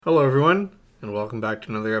Hello, everyone, and welcome back to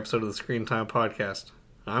another episode of the Screen Time Podcast.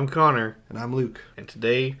 I'm Connor. And I'm Luke. And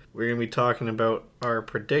today we're going to be talking about our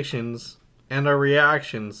predictions and our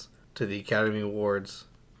reactions to the Academy Awards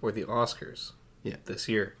or the Oscars this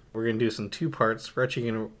year. We're going to do this in two parts.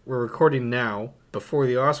 We're recording now before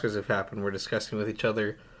the Oscars have happened. We're discussing with each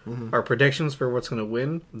other our predictions for what's going to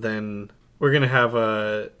win. Then we're going to have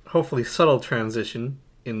a hopefully subtle transition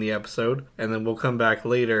in the episode, and then we'll come back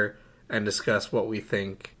later and discuss what we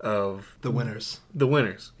think of the winners. The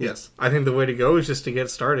winners, yes. I think the way to go is just to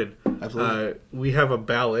get started. Absolutely. We have a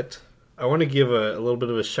ballot. I want to give a little bit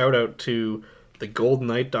of a shout out to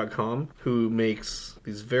thegoldennight.com, who makes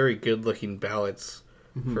these very good looking ballots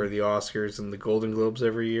for the Oscars and the Golden Globes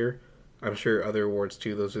every year. I'm sure other awards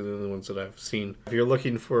too. Those are the only ones that I've seen. If you're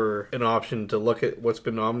looking for an option to look at what's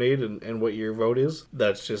been nominated and what your vote is,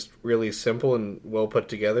 that's just really simple and well put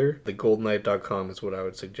together. Thegoldennight.com is what I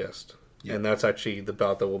would suggest. Yep. And that's actually the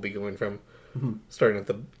ballot that we'll be going from, starting at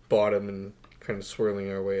the bottom and kind of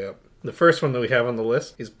swirling our way up. The first one that we have on the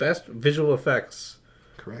list is Best Visual Effects.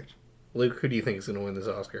 Correct. Luke, who do you think is going to win this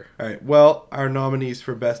Oscar? All right. Well, our nominees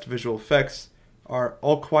for Best Visual Effects are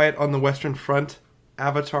All Quiet on the Western Front,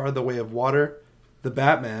 Avatar: The Way of Water, The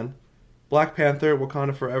Batman, Black Panther: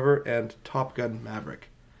 Wakanda Forever, and Top Gun: Maverick.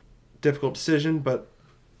 Difficult decision, but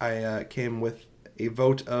I came with a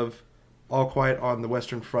vote of All Quiet on the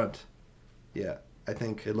Western Front. Yeah, I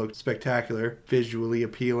think it looked spectacular, visually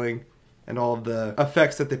appealing, and all of the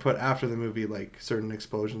effects that they put after the movie, like certain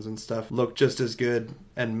explosions and stuff, looked just as good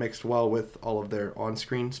and mixed well with all of their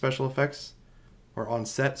on-screen special effects. Or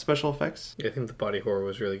on-set special effects. Yeah, I think the body horror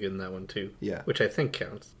was really good in that one too. Yeah. Which I think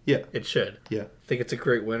counts. Yeah. It should. Yeah. I think it's a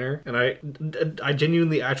great winner. And I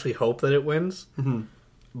genuinely actually hope that it wins. Mm-hmm.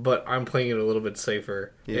 But I'm playing it a little bit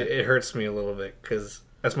safer. Yeah. It hurts me a little bit because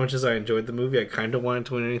as much as I enjoyed the movie, I kind of wanted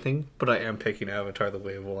to win anything. But I am picking Avatar: The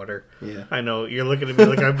Way of Water. Yeah. I know. You're looking at me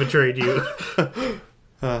like I betrayed you.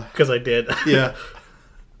 Because I did. Yeah.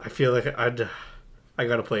 I feel like I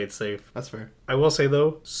gotta play it safe. That's fair. I will say,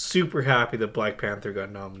 though, super happy that Black Panther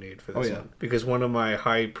got nominated for this one. Because one of my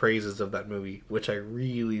high praises of that movie, which I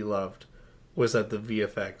really loved, was that the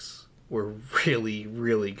VFX were really,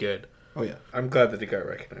 really good. Oh, yeah. I'm glad that it got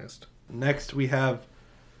recognized. Next, we have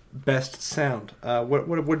Best Sound. What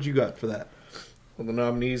did you got for that? Well, the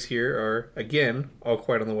nominees here are, again, All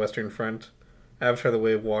Quiet on the Western Front, Avatar: The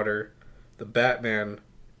Way of Water, The Batman,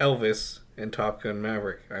 Elvis, and Top Gun: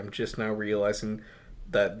 Maverick. I'm just now realizing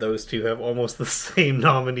that those two have almost the same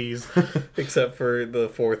nominees, except for the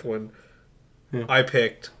fourth one. Yeah. I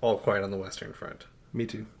picked All Quiet on the Western Front. Me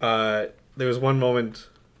too. There was one moment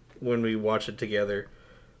when we watched it together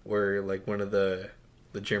where, like, one of the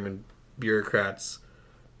German bureaucrats,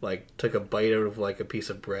 like, took a bite out of, like, a piece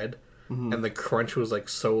of bread, and the crunch was, like,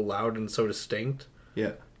 so loud and so distinct.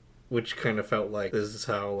 Yeah. Which kind of felt like this is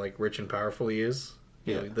how, like, rich and powerful he is.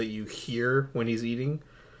 You know, that you hear when he's eating.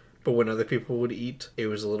 But when other people would eat, it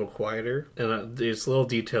was a little quieter. And there's little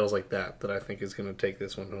details like that I think is going to take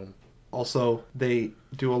this one home. Also, they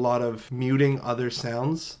do a lot of muting other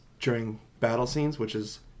sounds during battle scenes, which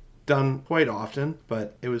is done quite often.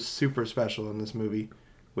 But it was super special in this movie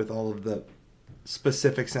with all of the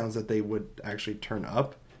specific sounds that they would actually turn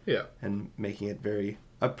up. Yeah. And making it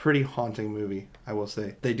a pretty haunting movie, I will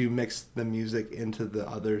say. They do mix the music into the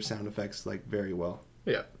other sound effects, like, very well.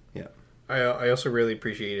 Yeah. Yeah. I also really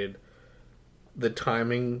appreciated the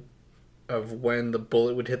timing of when the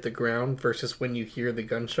bullet would hit the ground versus when you hear the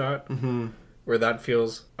gunshot, where that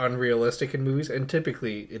feels unrealistic in movies, and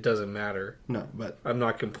typically it doesn't matter. No, but I'm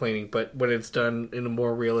not complaining, but when it's done in a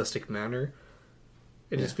more realistic manner,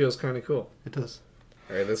 it just feels kind of cool. It does.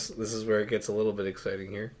 All right, this is where it gets a little bit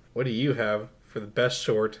exciting here. What do you have for the best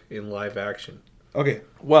short in live action? Okay,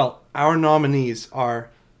 well, our nominees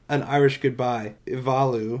are An Irish Goodbye,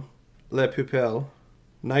 Ivalu, Le Pupille,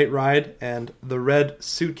 Night Ride, and The Red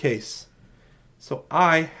Suitcase. So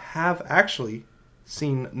I have actually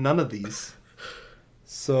seen none of these.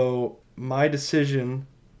 So my decision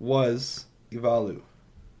was Ivalu.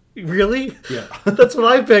 Really? Yeah. That's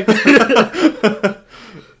what I picked.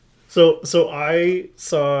 So I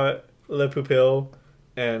saw Le Pupille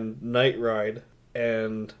and Night Ride,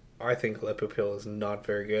 and I think Le Pupille is not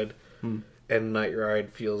very good. And Night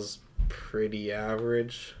Ride feels pretty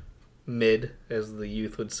average. Mid, as the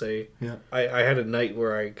youth would say. Yeah. I had a night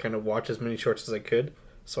where I kind of watched as many shorts as I could,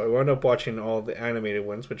 so I wound up watching all the animated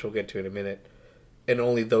ones, which we'll get to in a minute, and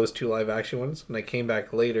only those two live action ones, and I came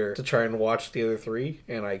back later to try and watch the other three,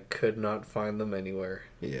 and I could not find them anywhere.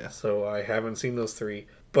 Yeah. So I haven't seen those three,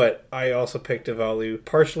 but I also picked Ivalu,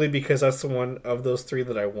 partially because that's the one of those three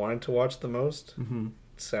that I wanted to watch the most.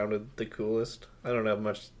 sounded the coolest. I don't have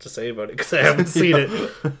much to say about it because I haven't seen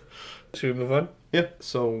it. Should we move on? Yeah.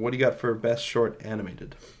 So what do you got for best short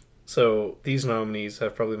animated? So these nominees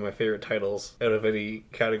have probably my favorite titles out of any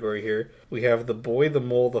category here. We have The Boy, the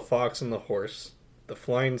Mole, the Fox, and the Horse, The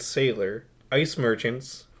Flying Sailor, Ice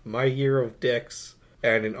Merchants, My Year of Dicks,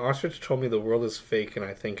 and An Ostrich Told Me the World is Fake and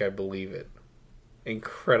I Think I Believe It.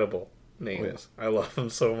 Incredible names. Oh, yeah. I love them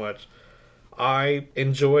so much. I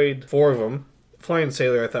enjoyed 4 of them. Flying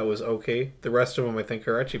Sailor I thought was okay. The rest of them I think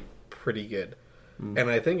are actually pretty good.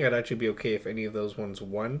 And I think I'd actually be okay if any of those ones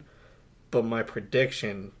won. But my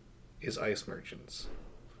prediction is Ice Merchants.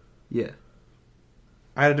 Yeah.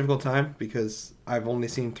 I had a difficult time because I've only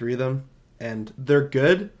seen 3 of them. And they're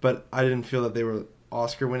good, but I didn't feel that they were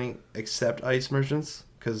Oscar winning except Ice Merchants.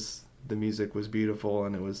 Because the music was beautiful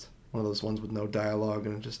and it was one of those ones with no dialogue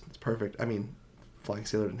and it's perfect. I mean, Flying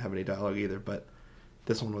Sailor didn't have any dialogue either, but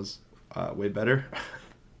this one was way better.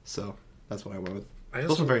 So that's what I went with. I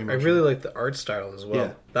really like the art style as well.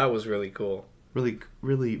 Yeah. That was really cool. Really,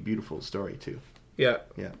 really beautiful story too. Yeah.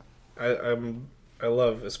 Yeah. I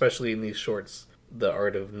love, especially in these shorts, the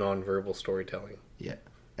art of non-verbal storytelling. Yeah.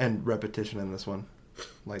 And repetition in this one.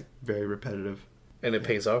 Like, very repetitive. And it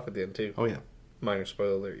pays off at the end too. Oh yeah. Minor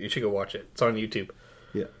spoiler alert. You should go watch it. It's on YouTube.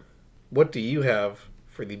 Yeah. What do you have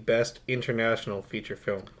for the best international feature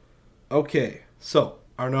film? Okay. So,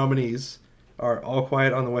 our nominees are All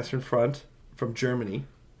Quiet on the Western Front from Germany,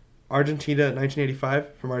 Argentina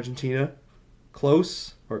 1985 from Argentina,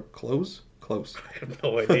 Close. I have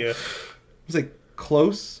no idea. It's like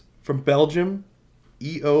Close from Belgium,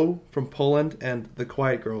 EO from Poland, and The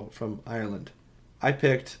Quiet Girl from Ireland. I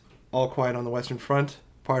picked All Quiet on the Western Front,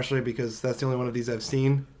 partially because that's the only one of these I've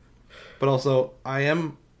seen, but also I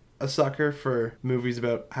am a sucker for movies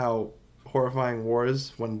about how horrifying war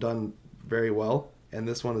is when done very well, and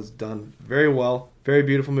this one is done very well. Very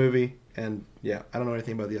beautiful movie. And yeah, I don't know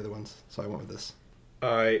anything about the other ones, so I went with this.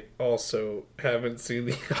 I also haven't seen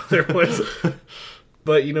the other ones.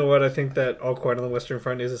 But you know what? I think that All Quiet on the Western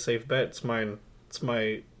Front is a safe bet. It's mine. It's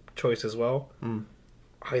my choice as well.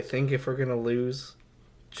 I think if we're going to lose,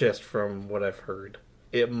 just from what I've heard,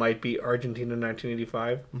 it might be Argentina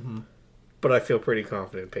 1985. But I feel pretty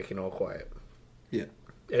confident picking All Quiet. Yeah.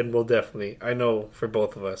 And we'll definitely, I know for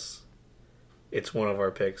both of us, it's one of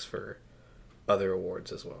our picks for other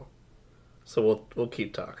awards as well. So we'll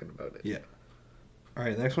keep talking about it. Yeah. All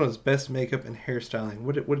right. The next one is best makeup and hairstyling.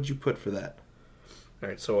 What did you put for that? All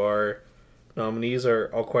right. So our nominees are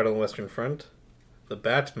All Quiet on the Western Front, The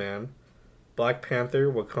Batman, Black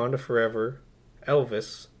Panther, Wakanda Forever,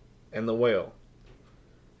 Elvis, and The Whale.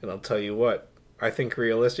 And I'll tell you what, I think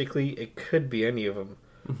realistically it could be any of them.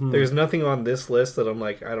 There's nothing on this list that I'm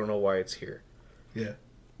like, I don't know why it's here. Yeah.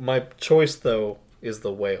 My choice though is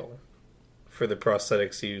The Whale. For the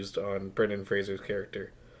prosthetics used on Brendan Fraser's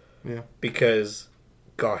character. Yeah. Because,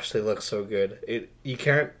 gosh, they look so good.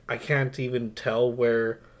 I can't even tell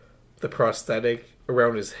where the prosthetic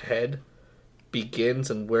around his head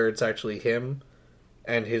begins and where it's actually him.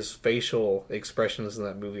 And his facial expressions in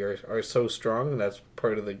that movie are so strong, and that's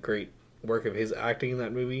part of the great work of his acting in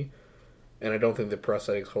that movie. And I don't think the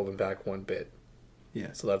prosthetics hold him back one bit. Yeah.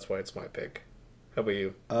 So that's why it's my pick. How about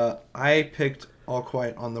you? I picked All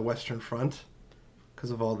Quiet on the Western Front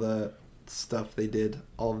because of all the stuff they did,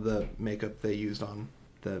 all of the makeup they used on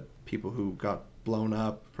the people who got blown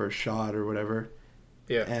up or shot or whatever.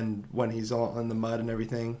 Yeah. And when he's all in the mud and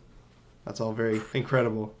everything, that's all very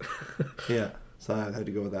incredible. Yeah. So I had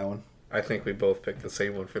to go with that one. I think we both picked the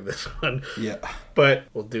same one for this one. Yeah. But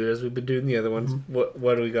we'll do it as we've been doing the other ones.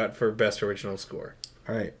 What do we got for best original score?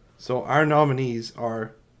 All right. So our nominees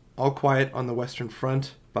are All Quiet on the Western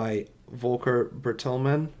Front by Volker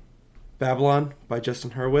Bertelmann, Babylon by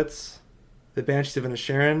Justin Hurwitz, The Banshees of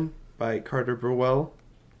Inisherin by Carter Burwell,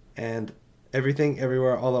 and Everything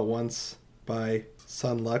Everywhere All at Once by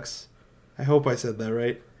Sun Lux. I hope I said that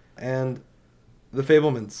right. And The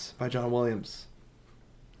Fabelmans by John Williams.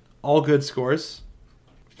 All good scores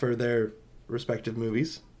for their respective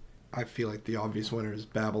movies. I feel like the obvious winner is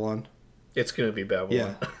Babylon. It's going to be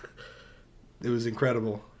Babylon. Yeah. It was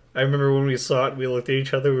incredible. I remember when we saw it, we looked at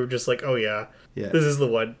each other, we were just like, oh yeah, this is the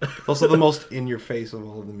one. Also the most in-your-face of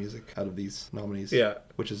all of the music out of these nominees. Yeah.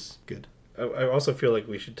 Which is good. I also feel like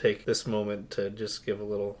we should take this moment to just give a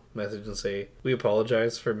little message and say, we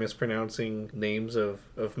apologize for mispronouncing names of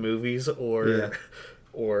movies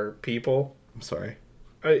or people. I'm sorry.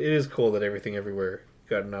 It is cool that Everything Everywhere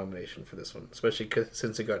got a nomination for this one, especially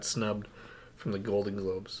since it got snubbed from the Golden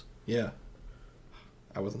Globes. Yeah.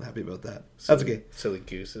 I wasn't happy about that. That's okay. Silly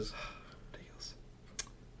gooses. Ridiculous.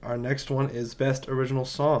 Our next one is Best Original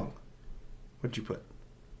Song. What'd you put?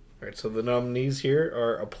 All right, so the nominees here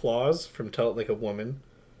are Applause from Tell It Like a Woman,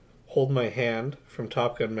 Hold My Hand from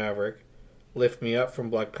Top Gun Maverick, Lift Me Up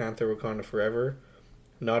from Black Panther Wakanda Forever,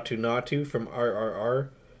 Natu Natu from RRR,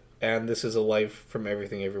 and This Is a Life from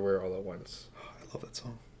Everything Everywhere All at Once. Oh, I love that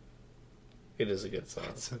song. It is a good song.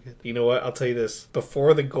 It's so good. You know what? I'll tell you this.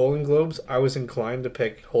 Before the Golden Globes, I was inclined to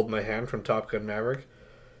pick Hold My Hand from Top Gun Maverick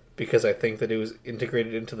because I think that it was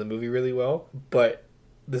integrated into the movie really well. But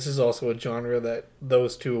this is also a genre that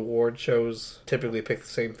those two award shows typically pick the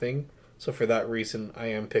same thing. So for that reason, I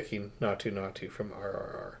am picking Natu Natu from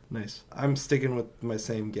RRR. Nice. I'm sticking with my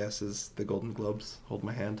same guess as the Golden Globes. Hold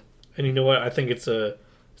My Hand. And you know what? I think it's an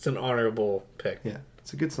honorable pick. Yeah,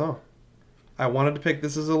 it's a good song. I wanted to pick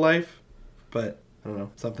This Is a Life, but I don't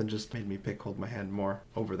know. Something just made me pick Hold My Hand more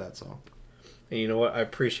over that song. And you know what? I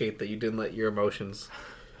appreciate that you didn't let your emotions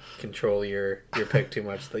control your pick too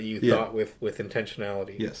much, that you thought with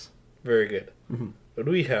intentionality. Yes. Very good. Mm-hmm. What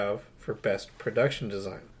do we have for Best Production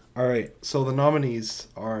Design? All right, so the nominees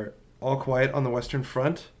are All Quiet on the Western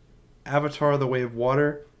Front, Avatar: The Way of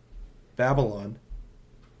Water, Babylon,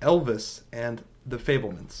 Elvis, and The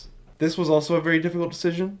Fabelmans. This was also a very difficult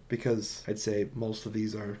decision because I'd say most of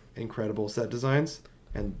these are incredible set designs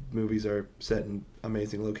and movies are set in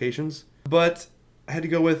amazing locations. But I had to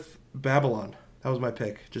go with Babylon. That was my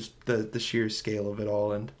pick. Just the sheer scale of it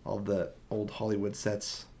all and all the old Hollywood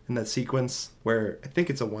sets in that sequence where I think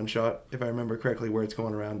it's a one-shot, if I remember correctly, where it's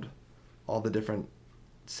going around all the different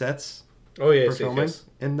sets Oh, yeah, for filming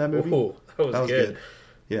in that movie. Oh, that was good.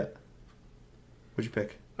 Yeah. What'd you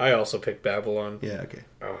pick? I also picked Babylon. Yeah, okay.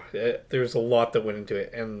 Oh, there's a lot that went into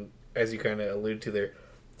it, and as you kind of alluded to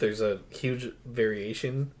there's a huge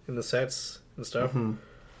variation in the sets and stuff. Mm-hmm.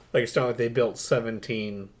 Like, it's not like they built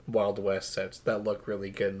 17 Wild West sets that look really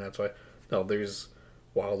good, and that's why. No, there's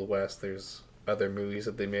Wild West, there's other movies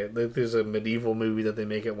that they made. There's a medieval movie that they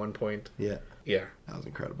make at one point. Yeah. Yeah. That was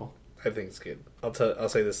incredible. I think it's good. I'll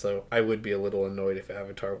say this, though. I would be a little annoyed if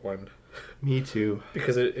Avatar won. Me too.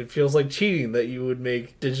 Because it feels like cheating that you would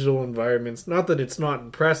make digital environments. Not that it's not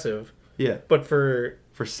impressive, Yeah. but for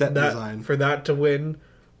set that, design. for that to win,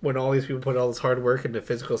 when all these people put all this hard work into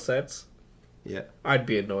physical sets, Yeah. I'd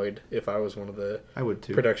be annoyed if I was one of the I would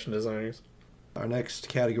too. production designers. Our next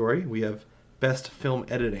category, we have Best Film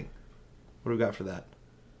Editing. What do we got for that?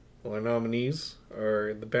 Well, our nominees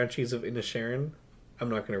are The Banshees of Inisherin. I'm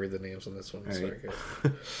not going to read the names on this one. All Sorry, right.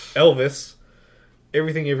 guys. Elvis,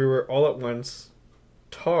 Everything Everywhere All at Once,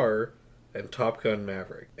 Tar, and Top Gun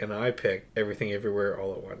Maverick. And I picked Everything Everywhere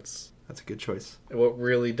All at Once. That's a good choice. And what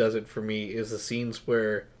really does it for me is the scenes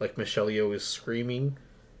where, like, Michelle Yeoh is screaming,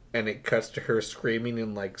 and it cuts to her screaming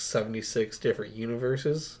in, like, 76 different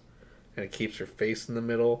universes, and it keeps her face in the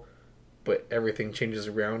middle, but everything changes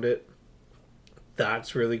around it.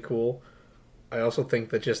 That's really cool. I also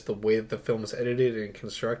think that just the way that the film is edited and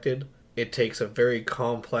constructed, it takes a very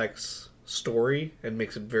complex story and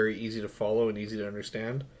makes it very easy to follow and easy to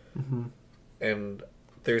understand. Mm-hmm. And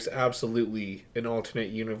there's absolutely an alternate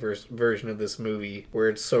universe version of this movie where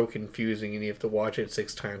it's so confusing and you have to watch it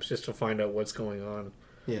 6 times just to find out what's going on.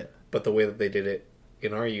 Yeah. But the way that they did it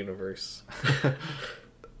in our universe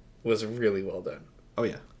was really well done. Oh,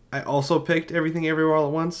 yeah. I also picked Everything Everywhere All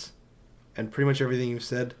at Once, and pretty much everything you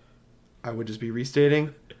said I would just be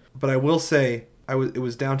restating. But I will say, it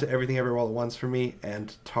was down to Everything Everywhere All at Once for me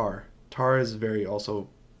and Tar. Tar is very also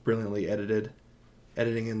brilliantly edited.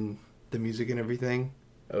 Editing in the music and everything.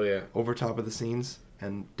 Oh, yeah. Over top of the scenes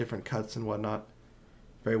and different cuts and whatnot.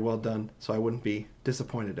 Very well done. So I wouldn't be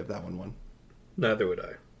disappointed if that one won. Neither would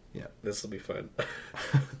I. Yeah. This will be fun.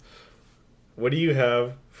 What do you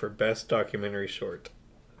have for Best Documentary Short?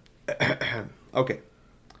 Okay.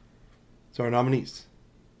 So our nominees.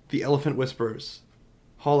 The Elephant Whisperers.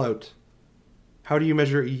 Haul Out. How Do You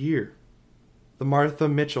Measure a Year? The Martha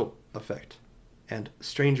Mitchell Effect. And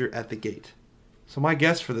Stranger at the Gate. So my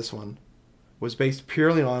guess for this one was based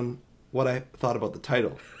purely on what I thought about the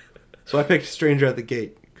title. So I picked Stranger at the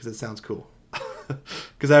Gate because it sounds cool.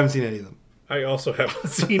 Because I haven't seen any of them. I also haven't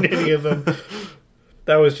seen any of them.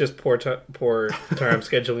 That was just poor time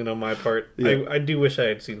scheduling on my part. Yeah. I do wish I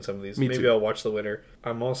had seen some of these. Me Maybe too. I'll watch the winner.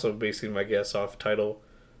 I'm also basing my guess off title.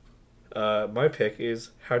 My pick is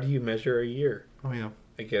How Do You Measure a Year? Oh, yeah.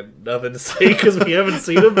 Again, nothing to say because we haven't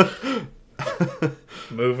seen them.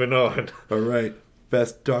 Moving on. All right.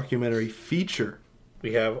 Best Documentary Feature.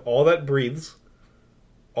 We have All That Breathes,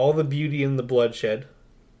 All the Beauty in the Bloodshed,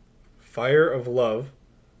 Fire of Love,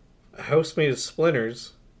 A House Made of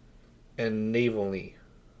Splinters, and Naval Knee.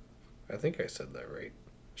 I think I said that right.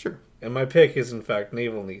 Sure. And my pick is, in fact,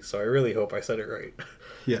 Naval Knee, so I really hope I said it right.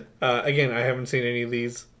 Yeah. Again, I haven't seen any of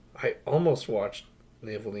these. I almost watched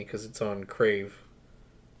Navalny because it's on Crave,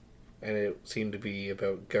 and it seemed to be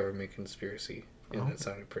about government conspiracy, and it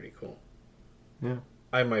sounded pretty cool. Yeah.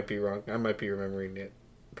 I might be wrong. I might be remembering it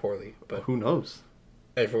poorly, but who knows?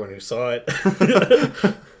 everyone who saw it.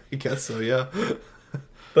 I guess so, yeah.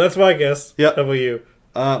 But that's my guess. Yeah. How about you?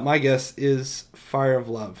 My guess is Fire of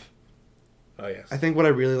Love. Oh, yes. I think what I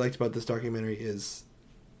really liked about this documentary is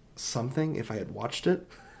something if I had watched it,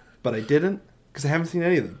 but I didn't because I haven't seen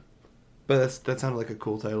any of them. But that sounded like a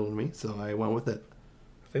cool title to me, so I went with it.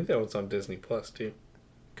 I think that was on Disney Plus too.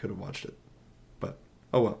 Could have watched it, but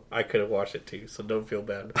oh well. I could have watched it too, so don't feel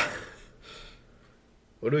bad.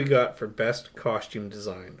 What do we got for best costume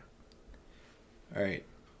design? All right.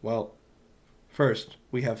 Well, first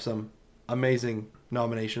we have some amazing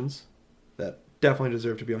nominations that definitely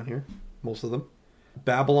deserve to be on here. Most of them: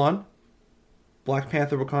 Babylon, Black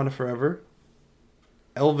Panther: Wakanda Forever,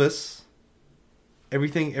 Elvis,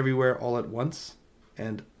 Everything Everywhere All at Once,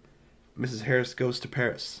 and Mrs. Harris Goes to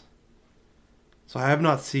Paris. So I have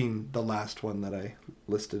not seen the last one that I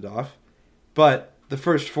listed off, but the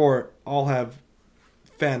first four all have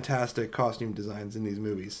fantastic costume designs in these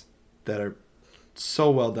movies that are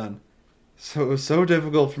so well done. So it was so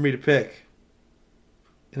difficult for me to pick,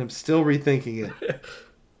 and I'm still rethinking it.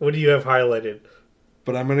 What do you have highlighted?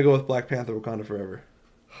 But I'm going to go with Black Panther: Wakanda Forever.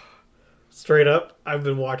 Straight up, I've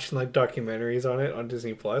been watching like documentaries on it on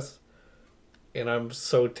Disney Plus, and I'm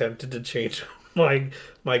so tempted to change my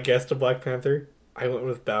guess to Black Panther. I went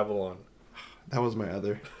with Babylon. That was my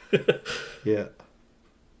other. Yeah.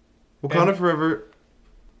 Wakanda Forever,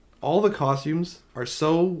 all the costumes are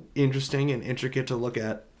so interesting and intricate to look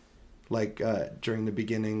at, like during the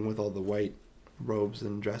beginning with all the white robes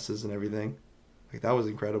and dresses and everything. Like, that was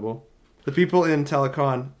incredible. The people in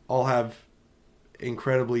Telecon all have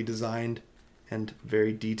incredibly designed and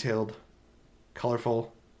very detailed,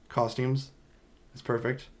 colorful costumes. It's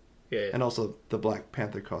perfect. Yeah. And also the Black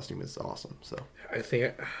Panther costume is awesome. So I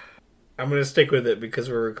think I'm going to stick with it because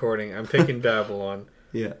we're recording. I'm picking Babylon.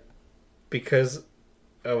 Yeah. Because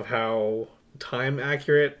of how time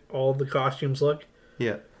accurate all the costumes look.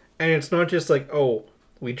 Yeah. And it's not just like, oh,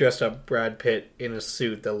 we dressed up Brad Pitt in a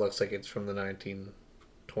suit that looks like it's from the 1920s,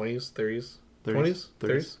 30s? 20s?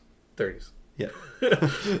 30s? 30s. Yeah.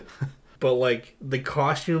 But like the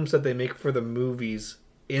costumes that they make for the movies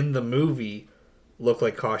in the movie look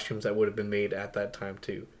like costumes that would have been made at that time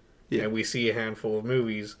too. Yeah. And we see a handful of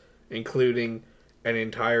movies, including an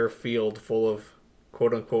entire field full of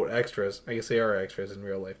quote unquote extras. I guess they are extras in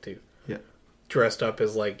real life too. Yeah. Dressed up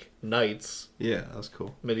as like knights. Yeah, that was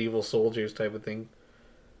cool. Medieval soldiers type of thing.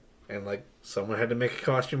 And like someone had to make a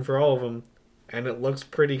costume for all of them, and it looks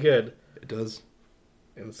pretty good. It does.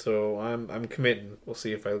 And so I'm committing. We'll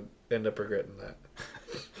see if I end up regretting that.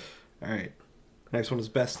 All right. Next one is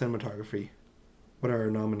Best Cinematography. What are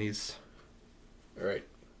our nominees? All right.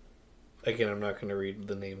 Again, I'm not going to read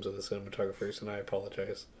the names of the cinematographers, and I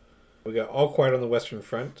apologize. We got All Quiet on the Western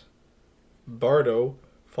Front, Bardo,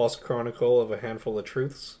 False Chronicle of a Handful of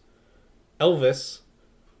Truths, Elvis,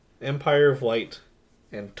 Empire of Light,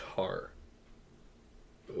 and Tar.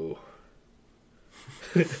 Ooh.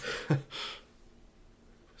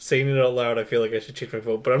 Saying it out loud, I feel like I should change my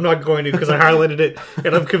vote, but I'm not going to because I highlighted it,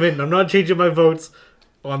 and I'm committing. I'm not changing my votes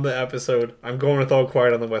on the episode. I'm going with All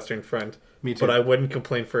Quiet on the Western Front. Me too. But I wouldn't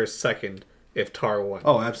complain for a second if Tar won.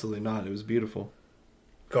 Oh, absolutely not. It was beautiful.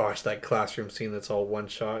 Gosh, that classroom scene that's all one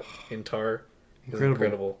shot in Tar is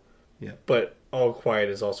incredible. Yeah. But All Quiet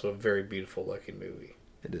is also a very beautiful looking movie.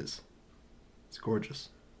 It is. It's gorgeous.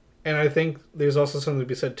 And I think there's also something to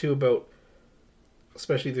be said too about,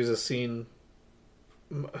 especially there's a scene,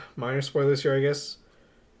 minor spoilers here I guess,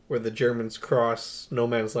 where the Germans cross no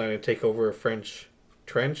man's land and take over a French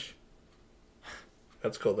trench.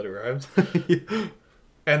 That's cool that it rhymes. Yeah.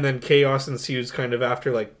 And then chaos ensues kind of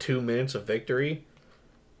after like 2 minutes of victory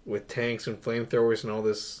with tanks and flamethrowers and all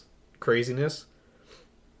this craziness.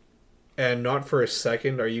 And not for a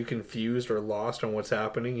second are you confused or lost on what's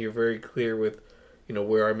happening. You're very clear with, you know,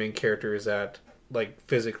 where our main character is at, like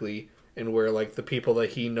physically, and where like the people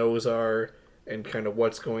that he knows are and kind of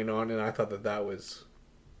what's going on. And I thought that was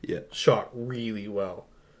shot really well.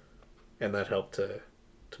 And that helped to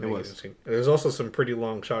make it interesting. There's also some pretty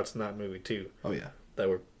long shots in that movie too. Oh yeah. That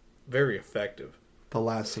were very effective. The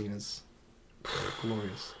last scene is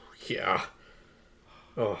glorious. Yeah.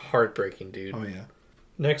 Oh, heartbreaking, dude. Oh yeah.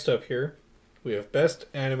 Next up here, we have Best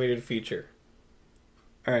Animated Feature.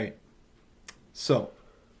 Alright. So,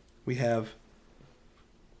 we have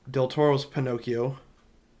Del Toro's Pinocchio,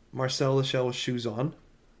 Marcel the Shell with Shoes On,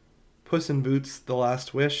 Puss in Boots, The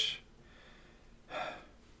Last Wish,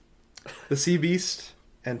 The Sea Beast,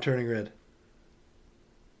 and Turning Red.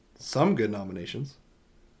 some good nominations.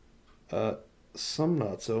 Some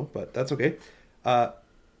not so, but that's okay. I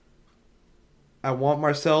want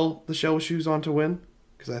Marcel the Shell with Shoes on to win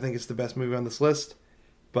because I think it's the best movie on this list,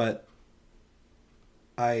 but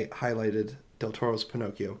I highlighted Del Toro's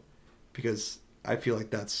Pinocchio because I feel like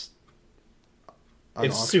that's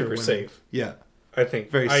it's Oscar super winning. safe. Yeah, I think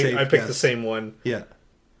very safe. I picked the guess. same one. Yeah,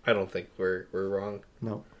 I don't think we're wrong.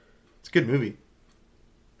 no, it's a good movie.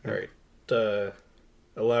 All right,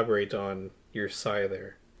 elaborate on your sigh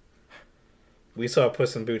there. We saw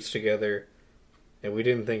Puss in Boots together, and we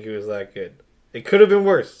didn't think it was that good. It could have been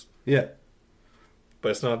worse, Yeah,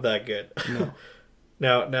 but it's not that good. no,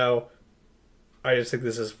 Now, I just think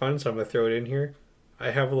this is fun, so I'm gonna throw it in here.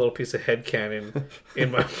 I have a little piece of headcanon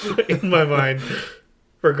in my mind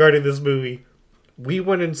regarding this movie. We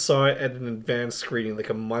went and saw it at an advanced screening like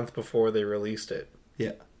a month before they released it.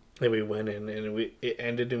 yeah, And we went in and it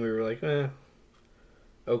ended and we were like,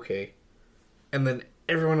 okay. And then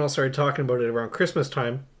everyone else started talking about it around Christmas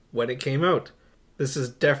time when it came out. This is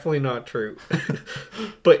definitely not true.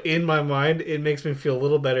 But in my mind, it makes me feel a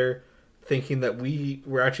little better thinking that we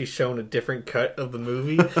were actually shown a different cut of the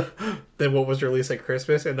movie than what was released at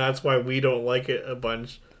Christmas. And that's why we don't like it a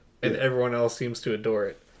bunch and everyone else seems to adore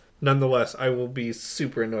it. Nonetheless, I will be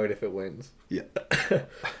super annoyed if it wins. yeah.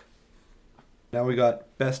 Now we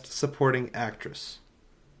got Best Supporting Actress.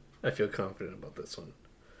 I feel confident about this one.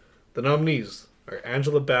 The nominees are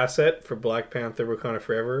Angela Bassett for Black Panther Wakanda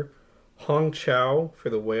Forever, Hong Chow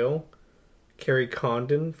for The Whale, Carrie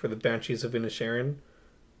Condon for The Banshees of Inisherin,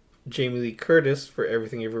 Jamie Lee Curtis for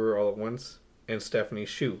Everything Everywhere All at Once, and Stephanie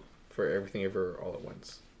Hsu for Everything Everywhere All at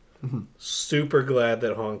Once. Mm-hmm. Super glad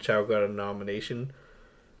that Hong Chow got a nomination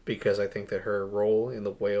because I think that her role in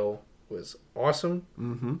The Whale was awesome.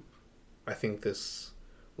 Mm-hmm. I think this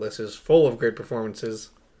list is full of great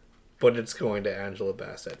performances, but it's going to Angela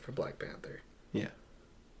Bassett for Black Panther. Yeah.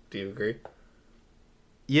 Do you agree?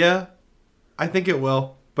 Yeah, I think it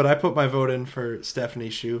will, but I put my vote in for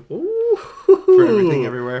Stephanie Hsu Ooh. for Everything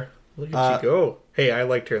Everywhere. Look at you go. Hey, I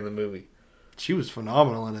liked her in the movie. She was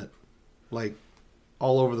phenomenal in it. Like,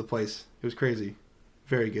 all over the place. It was crazy.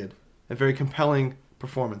 Very good. A very compelling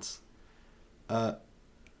performance.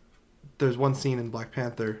 There's one scene in Black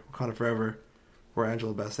Panther, Wakanda Forever, where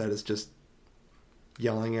Angela Bassett is just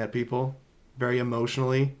yelling at people very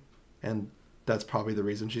emotionally, and that's probably the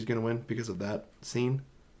reason she's going to win, because of that scene.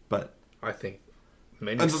 But I think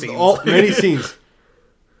many scenes. Many scenes.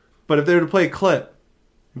 But if they were to play a clip,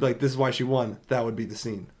 be like, this is why she won, that would be the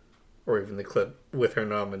scene. Or even the clip with her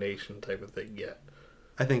nomination type of thing, yeah.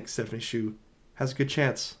 I think Stephanie Hsu has a good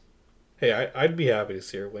chance. Hey, I'd be happy to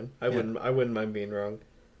see her win. I wouldn't mind being wrong.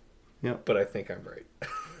 Yeah. But I think I'm right.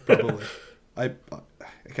 Probably. I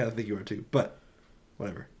kind of think you are too, but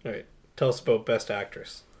whatever. All right. Tell us about Best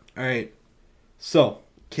Actress. All right. So,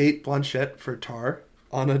 Kate Blanchett for Tar,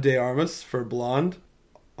 Ana de Armas for Blonde,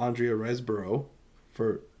 Andrea Riseborough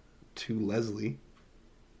for To Leslie,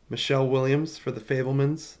 Michelle Williams for The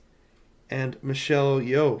Fabelmans, and Michelle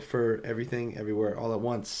Yeoh for Everything Everywhere All at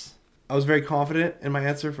Once. I was very confident in my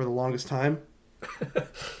answer for the longest time.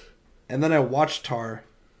 And then I watched Tar,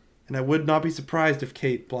 and I would not be surprised if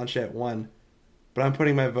Kate Blanchett won. But I'm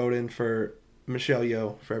putting my vote in for Michelle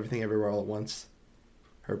Yeoh for Everything Everywhere All at Once.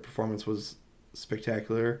 Her performance was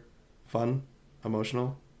spectacular, fun,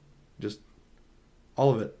 emotional, just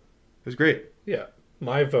all of it. It was great. Yeah.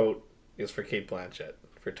 My vote is for Kate Blanchett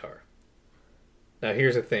for Tar. Now,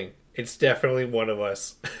 here's the thing. It's definitely one of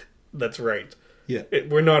us that's right. Yeah.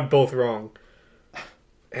 We're not both wrong.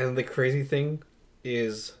 And the crazy thing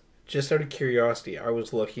is, just out of curiosity, I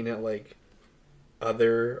was looking at like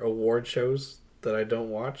other award shows that I don't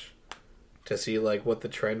watch to see like what the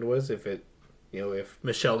trend was. If it, if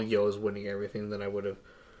Michelle Yeoh is winning everything, then I would have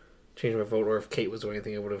changed my vote. Or if Kate was winning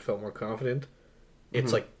anything, I would have felt more confident.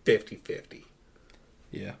 It's like 50-50.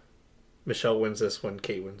 Yeah. Michelle wins this one,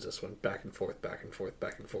 Kate wins this one. Back and forth, back and forth,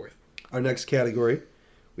 back and forth. Our next category,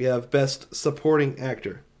 we have Best Supporting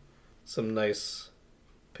Actor. Some nice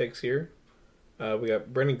picks here. We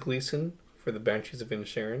got Brendan Gleeson for The Banshees of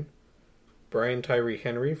Inisherin, Brian Tyree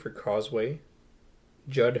Henry for Causeway,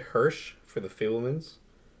 Judd Hirsch for The Fabelmans,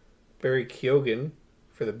 Barry Keoghan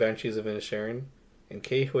for The Banshees of Inisherin, and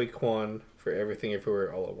Ke Huy Quan for Everything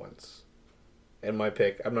Everywhere All at Once. And my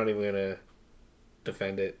pick, I'm not even going to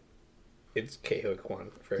defend it. It's Ke Huy Quan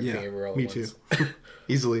for Everything Everywhere All at Once. Me too.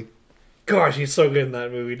 Easily. Gosh, he's so good in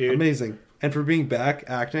that movie, dude. Amazing. And for being back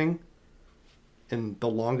acting in the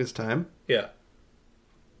longest time. Yeah.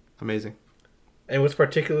 Amazing. And what's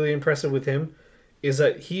particularly impressive with him is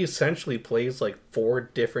that he essentially plays like 4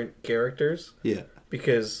 different characters. Yeah.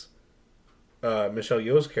 Because Michelle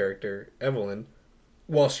Yeoh's character, Evelyn,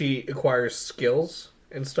 while she acquires skills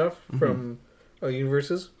and stuff from other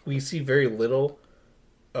universes, we see very little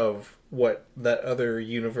of what that other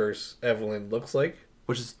universe Evelyn looks like.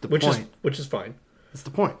 Which is the point. Which is fine. That's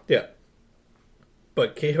the point. Yeah.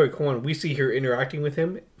 But Ke Huy Quan, we see her interacting with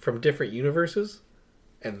him from different universes,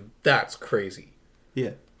 and that's crazy.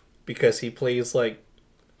 Yeah. Because he plays like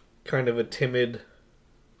kind of a timid,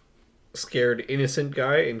 scared, innocent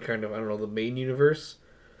guy in kind of, I don't know, the main universe.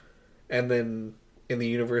 And then in the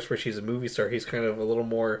universe where she's a movie star, he's kind of a little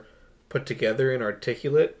more put together and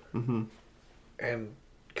articulate. Mm-hmm. And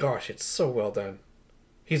gosh, it's so well done.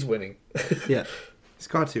 He's winning. Yeah. He's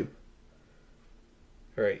got to.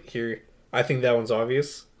 All right, here. I think that one's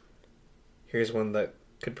obvious. Here's one that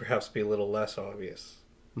could perhaps be a little less obvious.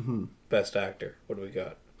 Mm-hmm. Best actor. What do we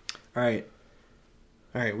got? All right.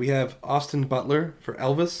 We have Austin Butler for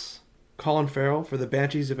Elvis, Colin Farrell for The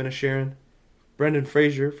Banshees of Inisherin, Brendan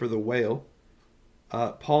Fraser for The Whale,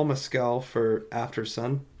 Paul Mescal for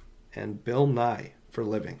Aftersun, and Bill Nye for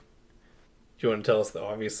Living. Do you want to tell us the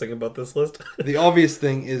obvious thing about this list? The obvious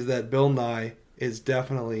thing is that Bill Nye is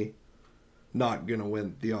definitely not going to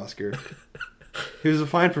win the Oscar. It was a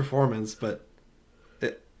fine performance, but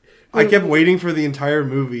I kept waiting for the entire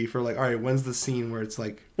movie for like, all right, when's the scene where it's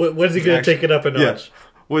like... When's he going to take it up a notch?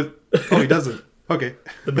 Yeah. Oh, he doesn't. Okay.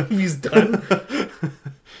 The movie's done?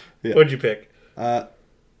 Yeah. What'd you pick?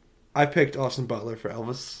 I picked Austin Butler for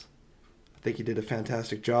Elvis. I think he did a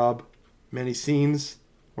fantastic job. Many scenes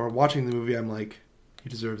where watching the movie, I'm like, he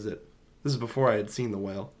deserves it. This is before I had seen The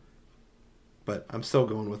Whale. But I'm still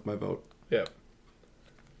going with my vote. Yeah.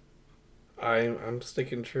 I'm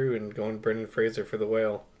sticking true and going Brendan Fraser for The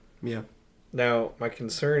Whale. Yeah. Now, my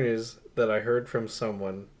concern is that I heard from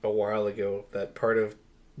someone a while ago that part of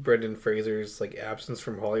Brendan Fraser's like absence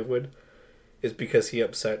from Hollywood is because he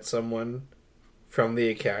upset someone from the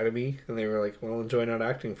Academy, and they were like, well, enjoy not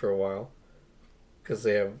acting for a while because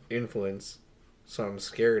they have influence. So I'm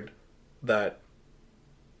scared that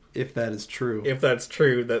if that is true,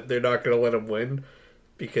 that they're not going to let him win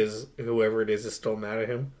because whoever it is still mad at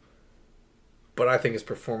him. But I think his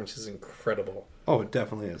performance is incredible. Oh, it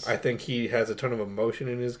definitely is. I think he has a ton of emotion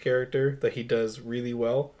in his character that he does really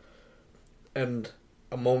well. And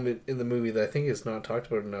a moment in the movie that I think is not talked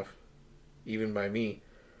about enough, even by me,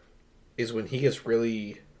 is when he gets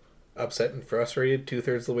really upset and frustrated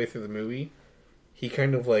 2/3 of the way through the movie. He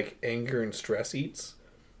kind of like anger and stress eats.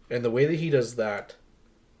 And the way that he does that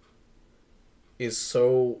is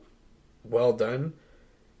so well done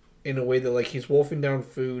in a way that like he's wolfing down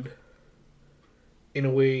food in a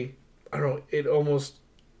way, I don't know, it almost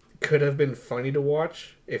could have been funny to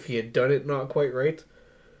watch if he had done it not quite right.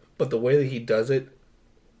 But the way that he does it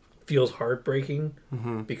feels heartbreaking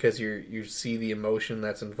because you see the emotion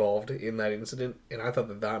that's involved in that incident. And I thought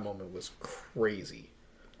that moment was crazy.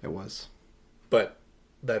 It was. But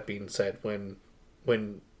that being said, when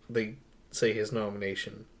they say his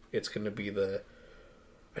nomination, it's going to be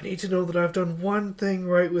I need to know that I've done one thing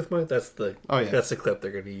right with my... That's the clip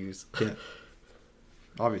they're going to use. Yeah.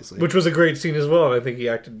 Obviously. Which was a great scene as well, and I think he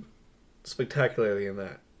acted spectacularly in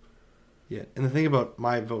that. Yeah, and the thing about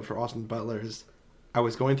my vote for Austin Butler is I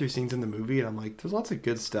was going through scenes in the movie, and I'm like, there's lots of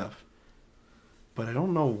good stuff. But I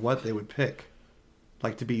don't know what they would pick.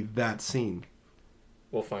 Like, to be that scene.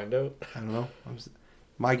 We'll find out. I don't know.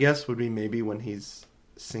 My guess would be maybe when he's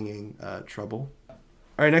singing Trouble.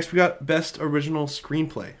 All right, next we got Best Original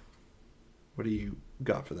Screenplay. What do you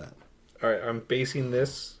got for that? All right, I'm basing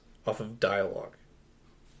this off of dialogue.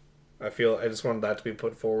 I just wanted that to be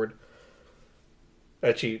put forward.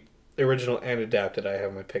 Actually, original and adapted, I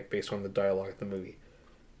have my pick based on the dialogue of the movie.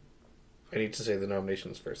 I need to say the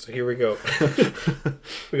nominations first. So here we go.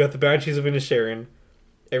 We got The Banshees of Inisherin,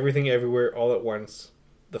 Everything Everywhere All at Once,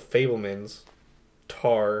 The Fabelmans,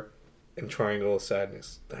 Tar, and Triangle of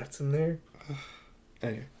Sadness. That's in there?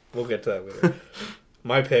 Anyway. We'll get to that later.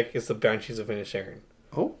 My pick is The Banshees of Inisherin.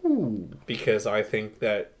 Oh. Because I think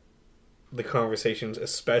that the conversations,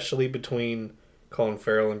 especially between Colin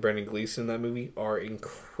Farrell and Brendan Gleeson in that movie, are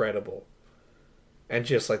incredible. And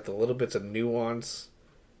just like the little bits of nuance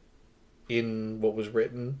in what was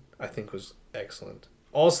written, I think was excellent.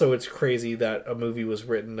 Also, it's crazy that a movie was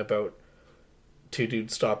written about two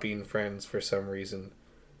dudes stop being friends for some reason,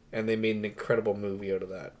 and they made an incredible movie out of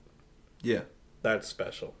that. Yeah. That's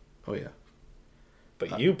special. Oh, yeah.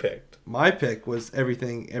 But you picked. My pick was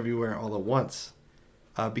Everything Everywhere All at Once.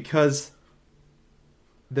 Because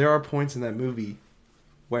there are points in that movie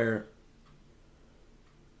where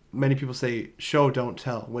many people say, show, don't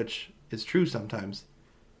tell, which is true sometimes.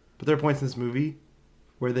 But there are points in this movie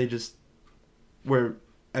where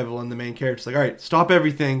Evelyn, the main character, is like, all right, stop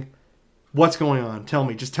everything. What's going on? Tell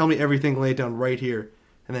me. Just tell me everything. Lay it down right here.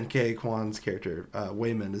 And then Ke Kwan's character,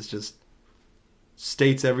 Waymond, is just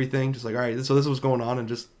states everything. Just like, all right, so this is what's going on, and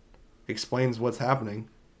just explains what's happening.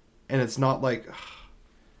 And it's not like,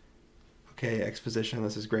 okay, exposition,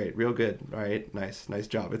 this is great. Real good. All right, nice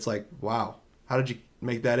job. It's like, wow, how did you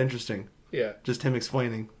make that interesting? Yeah. Just him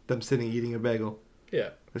explaining, them sitting eating a bagel.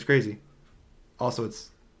 Yeah. It's crazy. Also,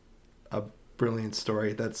 it's a brilliant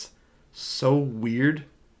story that's so weird.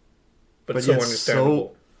 But so yet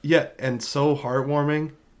understandable. And so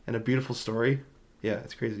heartwarming and a beautiful story. Yeah,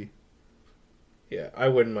 it's crazy. Yeah, I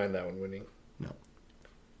wouldn't mind that one winning. No.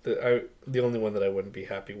 The only one that I wouldn't be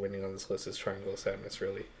happy winning on this list is Triangle of Sadness,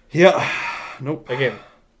 really. Yeah. Nope. Again,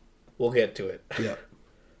 we'll get to it. Yeah.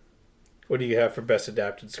 What do you have for Best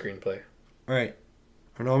Adapted Screenplay? All right.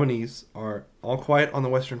 Our nominees are All Quiet on the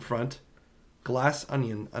Western Front, Glass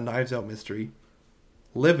Onion, A Knives Out Mystery,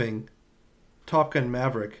 Living, Top Gun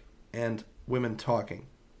Maverick, and Women Talking.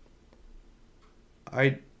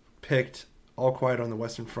 I picked All Quiet on the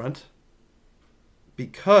Western Front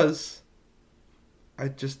because I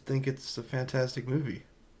just think it's a fantastic movie.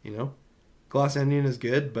 You know, Glass Onion is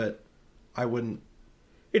good, but I wouldn't.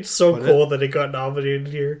 It's so cool that it got nominated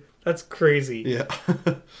here. That's crazy. Yeah.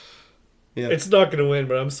 Yeah. It's not going to win,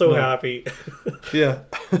 but I'm so happy. Yeah.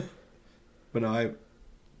 But no, I'm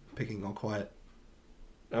picking All Quiet.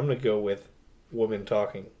 I'm going to go with Women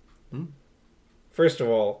Talking. First of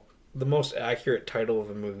all, the most accurate title of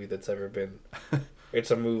a movie that's ever been.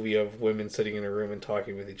 It's a movie of women sitting in a room and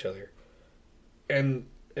talking with each other. And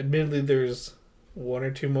admittedly, there's one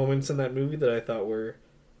or two moments in that movie that I thought were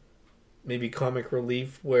maybe comic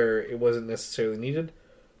relief where it wasn't necessarily needed.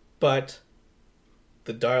 But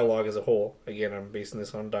the dialogue as a whole, again, I'm basing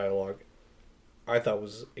this on dialogue, I thought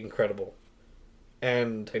was incredible.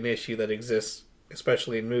 And an issue that exists,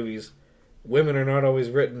 especially in movies, women are not always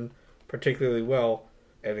written particularly well,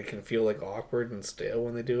 and it can feel like awkward and stale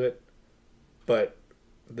when they do it. But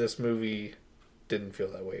this movie didn't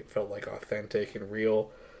feel that way. It felt like authentic and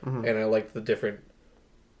real, and I liked the different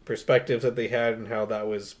perspectives that they had and how that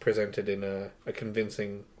was presented in a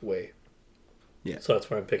convincing way. Yeah. So that's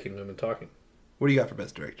why I'm picking Women Talking. What do you got for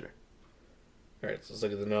Best Director? Alright, so let's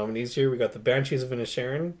look at the nominees here. We got The Banshees of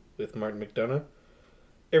Inisherin with Martin McDonagh.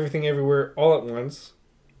 Everything Everywhere All at Once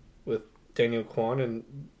with Daniel Kwan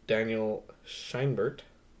and Daniel Scheinbert.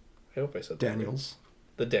 I hope I said that Daniels.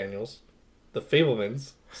 right. The Daniels. The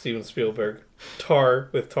Fablemans, Steven Spielberg. Tar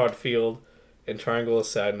with Todd Field. And Triangle of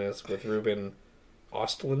Sadness with Ruben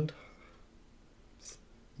Östlund.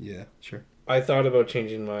 Yeah, sure. I thought about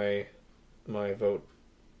changing my vote,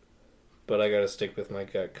 but I gotta stick with my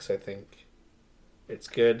gut because I think it's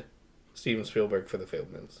good. Steven Spielberg for The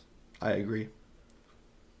Fablemans. I agree.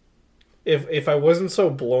 If I wasn't so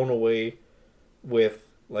blown away with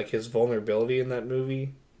like his vulnerability in that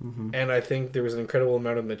movie, and I think there was an incredible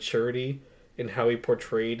amount of maturity in how he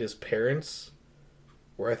portrayed his parents,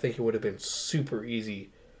 where I think it would have been super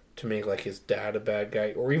easy to make like his dad a bad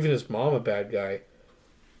guy or even his mom a bad guy,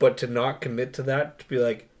 but to not commit to that, to be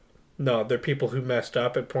like, no, they're people who messed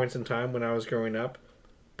up at points in time when I was growing up,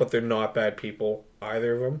 but they're not bad people,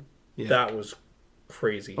 either of them. Yeah. That was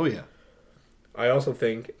crazy. Oh, yeah. I also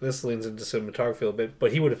think, this leans into cinematography a little bit,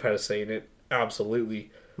 but he would have had a say in it,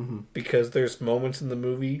 absolutely. Because there's moments in the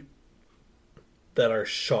movie that are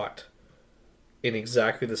shot in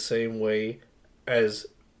exactly the same way as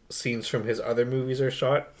scenes from his other movies are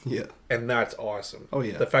shot. Yeah. And that's awesome. Oh,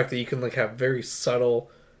 yeah. The fact that you can like have very subtle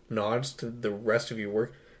nods to the rest of your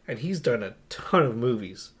work. And he's done a ton of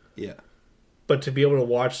movies. Yeah. But to be able to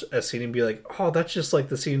watch a scene and be like, oh, that's just like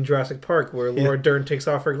the scene in Jurassic Park where Laura Dern takes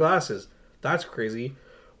off her glasses. That's crazy.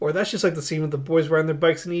 Or that's just like the scene with the boys riding their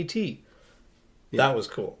bikes in E.T. Yeah. That was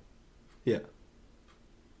cool. Yeah.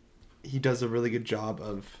 He does a really good job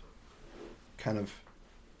of kind of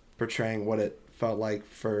portraying what it felt like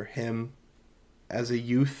for him as a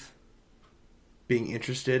youth being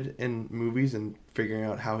interested in movies and figuring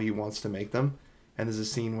out how he wants to make them. And there's a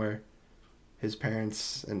scene where his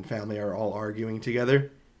parents and family are all arguing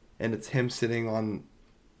together, and it's him sitting on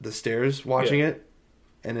the stairs watching it,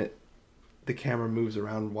 and the camera moves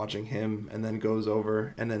around watching him and then goes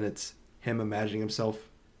over, and then it's him imagining himself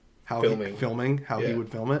how he would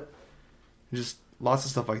film it. Just lots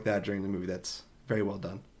of stuff like that during the movie that's very well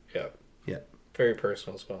done. Yeah. Yeah. Very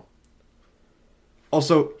personal as well.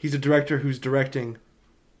 Also, he's a director who's directing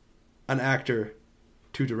an actor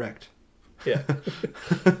to direct. Yeah.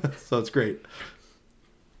 So it's great.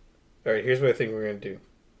 Alright, here's what I think we're going to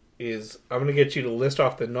do. I'm going to get you to list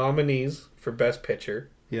off the nominees for Best Picture.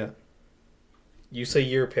 Yeah. You say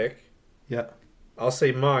your pick. Yeah. I'll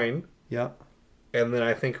say mine, Yeah. and then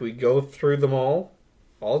I think we go through them all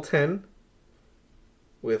 10,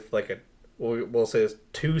 with like we'll say this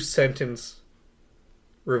 2-sentence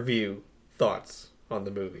review thoughts on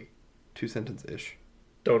the movie. 2-sentence-ish.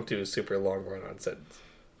 Don't do a super long run-on sentence.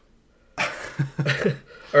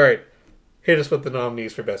 All right, hit us with the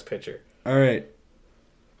nominees for Best Picture. All right.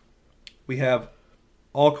 We have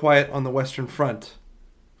All Quiet on the Western Front,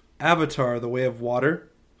 Avatar: The Way of Water,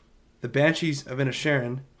 The Banshees of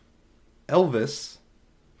Inisherin, Elvis,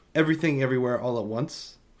 Everything Everywhere All at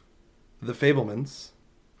Once, The Fabelmans,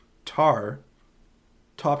 Tar,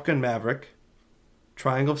 Top Gun Maverick,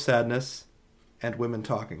 Triangle of Sadness, and Women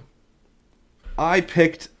Talking. I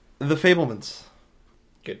picked The Fabelmans.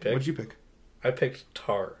 Good pick. What'd you pick? I picked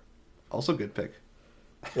Tar. Also good pick.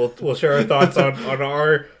 We'll share our thoughts on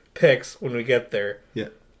our picks when we get there. Yeah.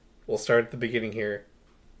 We'll start at the beginning here.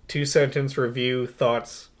 2-sentence review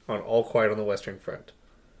thoughts on All Quiet on the Western Front.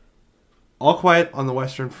 All Quiet on the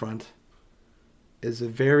Western Front is a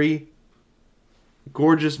very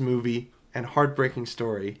gorgeous movie and heartbreaking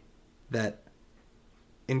story that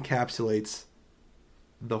encapsulates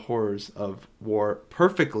the horrors of war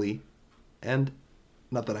perfectly, and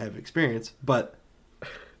not that I have experience, but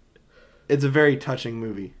it's a very touching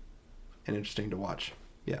movie and interesting to watch.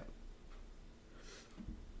 Yeah.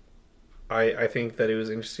 I think that it was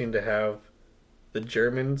interesting to have the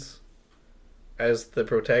Germans as the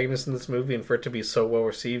protagonists in this movie and for it to be so well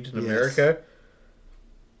received in America.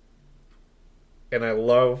 And I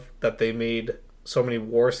love that they made so many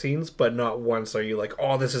war scenes, but not once are you like,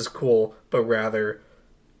 oh, this is cool, but rather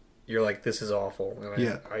you're like, this is awful.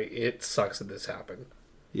 And it sucks that this happened.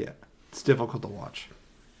 Yeah. It's difficult to watch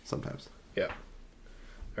sometimes. Yeah.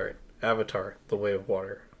 All right. Avatar: The Way of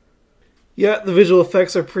Water. Yeah, the visual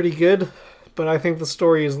effects are pretty good, but I think the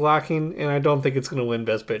story is lacking, and I don't think it's going to win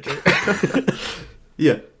Best Picture.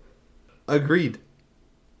 Yeah. Agreed.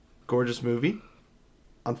 Gorgeous movie.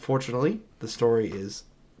 Unfortunately, the story is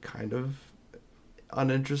kind of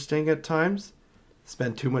uninteresting at times.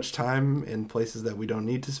 Spend too much time in places that we don't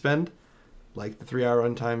need to spend. Like the 3-hour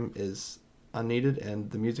runtime is unneeded, and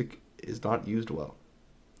the music is not used well.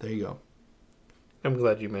 There you go. I'm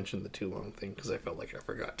glad you mentioned the too long thing, because I felt like I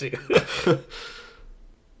forgot to.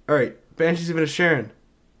 Alright, Banshees of Inisherin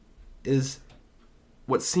is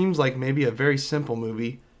what seems like maybe a very simple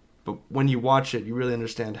movie, but when you watch it, you really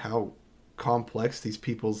understand how complex these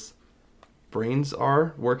people's brains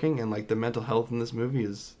are working, and like the mental health in this movie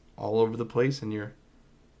is all over the place, and you're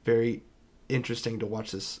very interesting to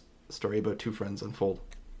watch this story about two friends unfold.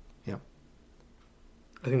 Yeah.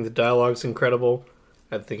 I think the dialogue's incredible.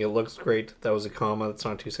 I think it looks great. That was a comma. That's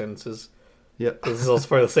not 2 sentences. Yeah. This is also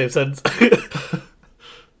part of the same sentence.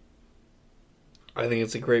 I think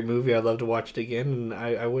it's a great movie. I'd love to watch it again, and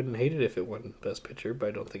I wouldn't hate it if it won Best Picture, but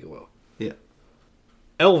I don't think it will. Yeah.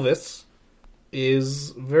 Elvis is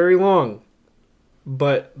very long,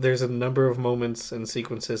 but there's a number of moments and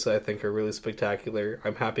sequences that I think are really spectacular.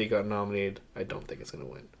 I'm happy it got nominated. I don't think it's going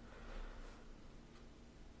to win.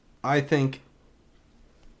 I think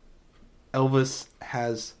Elvis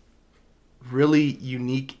has really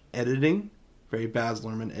unique editing, very Baz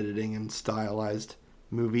Luhrmann editing and stylized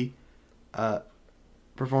movie.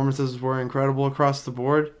 Performances were incredible across the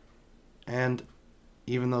board, and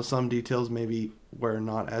even though some details maybe were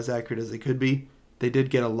not as accurate as they could be, they did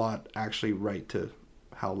get a lot actually right to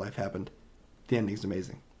how life happened. The ending's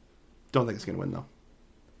amazing. Don't think it's going to win, though.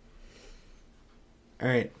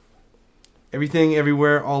 Alright. Everything,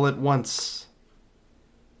 Everywhere, All at Once.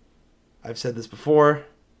 I've said this before,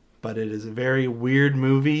 but it is a very weird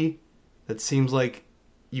movie that seems like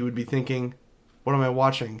you would be thinking, what am I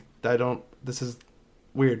watching? This is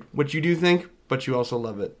weird. What you do think, but you also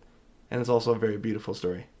love it. And it's also a very beautiful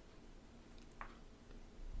story.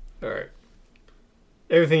 Alright.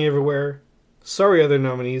 Everything Everywhere. Sorry, other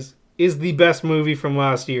nominees. Is the best movie from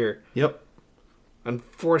last year. Yep.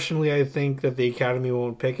 Unfortunately, I think that the Academy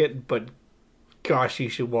won't pick it, but gosh, you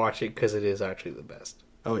should watch it because it is actually the best.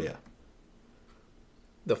 Oh, yeah.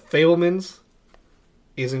 The Fabelmans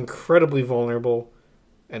is incredibly vulnerable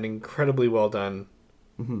and incredibly well done.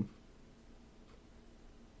 Mm-hmm.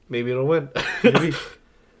 Maybe it'll win. Maybe.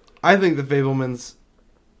 I think The Fabelmans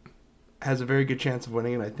has a very good chance of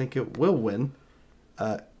winning, and I think it will win.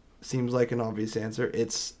 Seems like an obvious answer.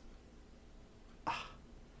 It's... I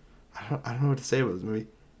don't know what to say about this movie.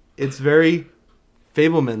 It's very...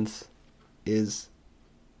 Fabelmans is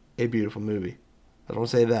a beautiful movie. I don't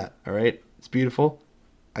want to say that, alright? It's beautiful.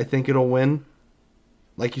 I think it'll win.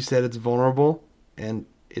 Like you said, it's vulnerable, and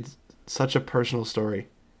it's such a personal story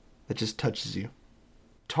that just touches you.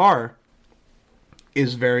 Tar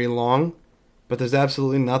is very long, but there's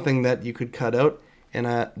absolutely nothing that you could cut out,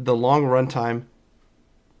 and the long runtime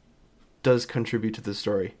does contribute to the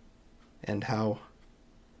story and how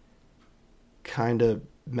kind of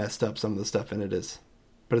messed up some of the stuff in it is,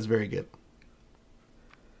 but it's very good.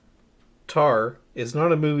 Tar is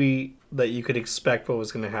not a movie that you could expect what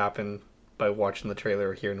was going to happen by watching the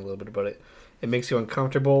trailer or hearing a little bit about it. It makes you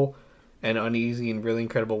uncomfortable and uneasy in really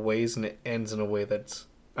incredible ways, and it ends in a way that's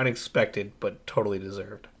unexpected but totally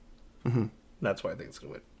deserved. Mm-hmm. That's why I think it's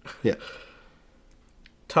going to win. Yeah.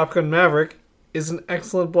 Top Gun Maverick is an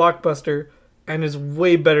excellent blockbuster and is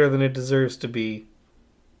way better than it deserves to be,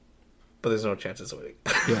 but there's no chances of winning.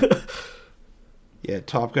 Yeah. Yeah,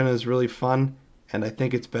 Top Gun is really fun, and I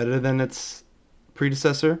think it's better than its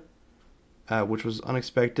predecessor, which was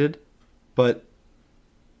unexpected, but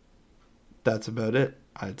that's about it.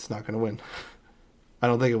 It's not going to win. I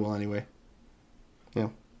don't think it will anyway. Yeah.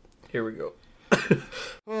 Here we go.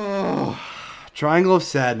 Oh, Triangle of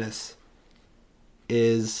Sadness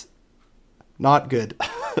is not good.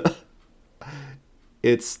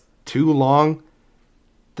 It's too long.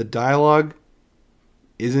 The dialogue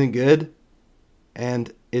isn't good.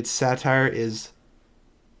 And its satire is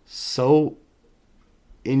so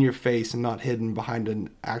in your face and not hidden behind an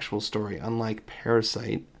actual story, unlike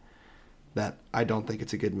Parasite, that I don't think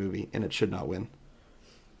it's a good movie and it should not win.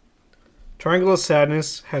 Triangle of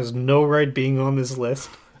Sadness has no right being on this list.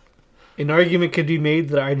 An argument could be made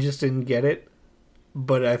that I just didn't get it,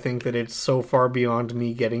 but I think that it's so far beyond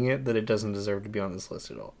me getting it that it doesn't deserve to be on this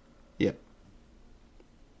list at all. Yep.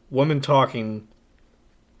 Woman Talking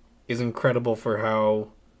is incredible for how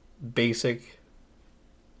basic,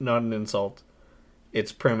 not an insult,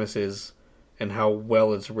 its premise is, and how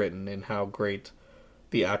well it's written, and how great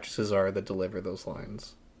the actresses are that deliver those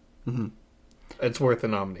lines. Mm-hmm. It's worth a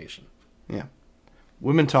nomination. Yeah.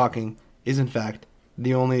 Women Talking is, in fact,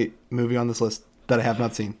 the only movie on this list that I have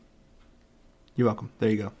not seen. You're welcome. There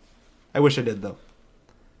you go. I wish I did, though.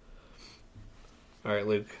 All right,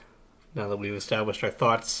 Luke. Now that we've established our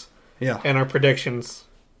thoughts Yeah. and our predictions,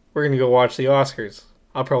 we're going to go watch the Oscars.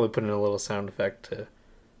 I'll probably put in a little sound effect to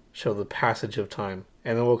show the passage of time.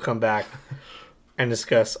 And then we'll come back and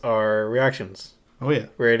discuss our reactions. Oh, yeah.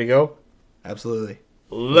 Ready to go? Absolutely.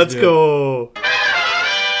 Let's go!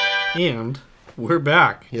 And we're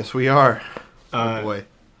back. Yes, we are. Oh, boy.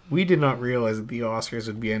 We did not realize that the Oscars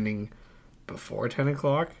would be ending before 10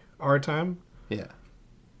 o'clock our time. Yeah.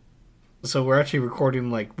 So we're actually recording,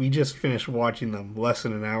 like, we just finished watching them less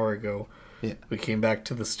than an hour ago. Yeah. We came back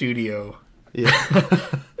to the studio. Yeah.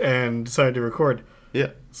 And decided to record.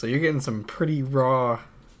 Yeah. So you're getting some pretty raw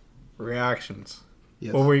reactions.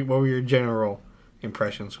 Yes. What were your general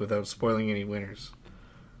impressions without spoiling any winners?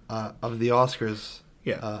 Of the Oscars,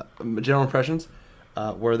 Yeah. general impressions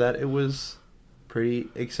were that it was pretty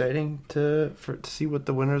exciting to see what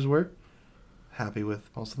the winners were. Happy with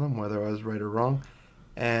most of them, whether I was right or wrong.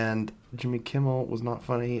 And Jimmy Kimmel was not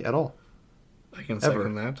funny at all. I can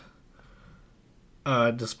second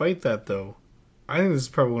that. Despite that, though, I think this is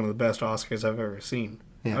probably one of the best Oscars I've ever seen.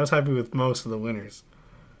 Yeah. I was happy with most of the winners.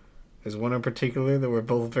 There's one in particular that we're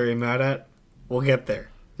both very mad at. We'll get there.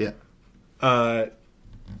 Yeah.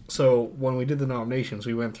 So when we did the nominations,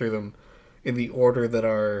 we went through them in the order that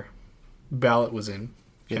our ballot was in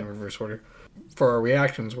reverse order. For our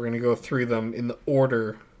reactions, we're going to go through them in the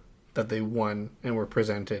order that they won and were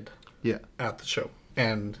presented at the show.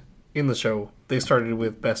 And in the show, they started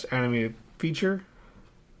with Best Animated Feature.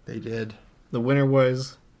 They did. The winner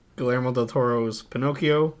was Guillermo del Toro's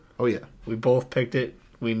Pinocchio. Oh, yeah. We both picked it.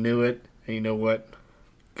 We knew it. And you know what?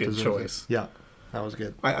 Good Deserves choice. it. Yeah, that was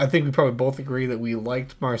good. I think we probably both agree that we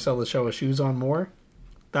liked Marcel the Show with Shoes on more.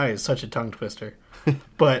 That is such a tongue twister.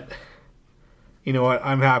 But, you know what?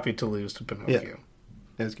 I'm happy to lose to Pinocchio. Yeah.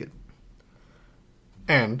 That was good.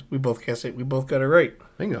 And we both guessed it. We both got it right.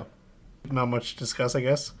 Bingo. Not much to discuss, I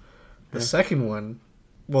guess. The second one,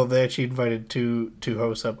 well, they actually invited two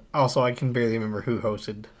hosts up. Also, I can barely remember who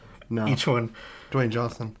hosted each one. Dwayne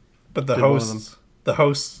Johnson. But the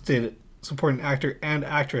hosts did supporting actor and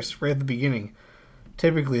actress right at the beginning.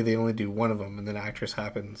 Typically, they only do one of them, and then actress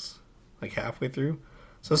happens like halfway through.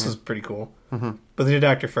 So this is pretty cool. Mm-hmm. But they did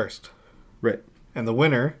actor first. Right. And the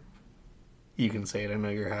winner, you can say it. I know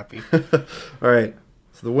you're happy. All right.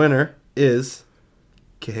 So the winner is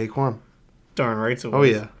Ke Huy Quan. Darn right it was. Oh,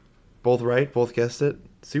 yeah. Both right. Both guessed it.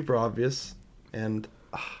 Super obvious. And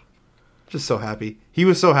just so happy. He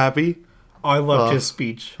was so happy. I loved his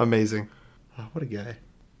speech. Amazing. Oh, what a guy.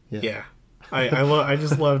 Yeah. I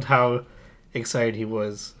just loved how excited he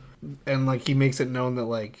was. And, like, he makes it known that,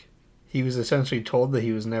 like, he was essentially told that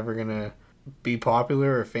he was never going to be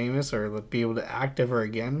popular or famous or be able to act ever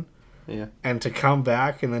again. Yeah. And to come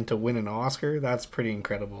back and then to win an Oscar, that's pretty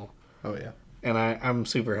incredible. Oh, yeah. And I'm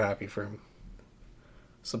super happy for him.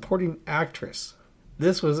 Supporting actress.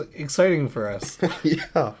 This was exciting for us.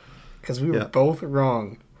 Yeah. Because we were both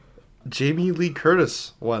wrong. Jamie Lee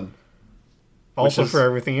Curtis won. Also for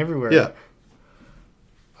Everything Everywhere. Yeah.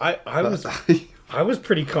 I was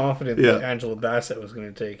pretty confident that Angela Bassett was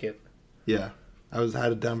going to take it. Yeah. I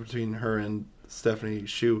had it down between her and Stephanie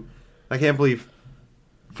Hsu. I can't believe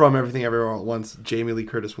From Everything Everywhere All at Once, Jamie Lee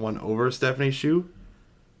Curtis won over Stephanie Hsu.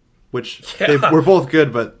 Which they were both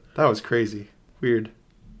good, but that was crazy. Weird.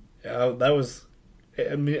 Yeah, that was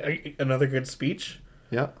another good speech.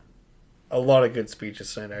 Yeah. A lot of good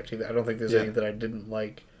speeches tonight, actually. I don't think there's any that I didn't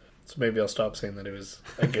like. So maybe I'll stop saying that it was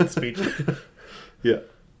a good speech. Yeah.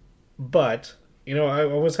 But, I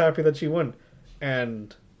was happy that she won.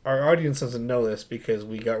 And our audience doesn't know this because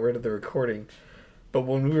we got rid of the recording. But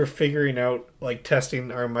when we were figuring out,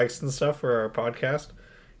 testing our mics and stuff for our podcast,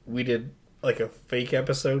 we did, a fake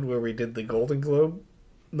episode where we did the Golden Globe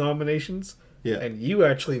nominations. Yeah. And you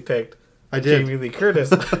actually picked I did. Jamie Lee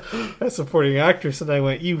Curtis as supporting actress, and I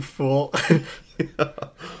went, "You fool!"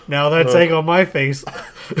 Now that's egg on my face.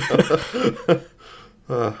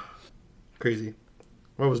 Crazy.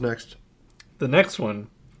 What was next? The next one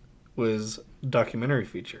was a documentary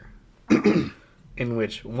feature, in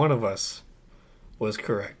which one of us was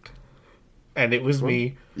correct, and it was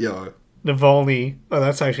me. Yeah. Navalny. Oh,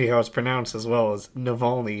 that's actually how it's pronounced as well, as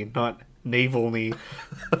Navalny, not Navalny.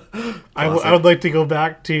 I would like to go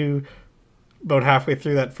back to about halfway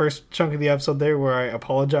through that first chunk of the episode there where I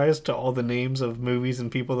apologized to all the names of movies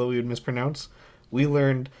and people that we would mispronounce. We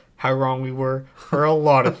learned how wrong we were for a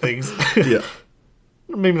lot of things. Yeah.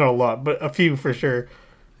 Maybe not a lot, but a few for sure.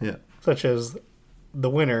 Yeah. Such as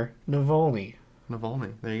the winner, Navalny.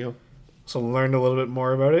 Navalny. There you go. So learned a little bit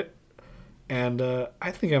more about it. And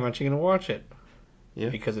I think I'm actually going to watch it. Yeah.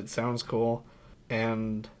 Because it sounds cool.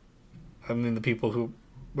 And the people who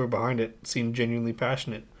were behind it seemed genuinely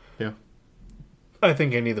passionate. Yeah. I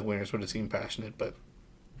think any of the winners would have seemed passionate, but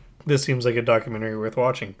this seems like a documentary worth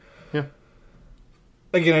watching. Yeah.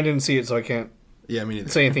 Again, I didn't see it, so I can't me neither.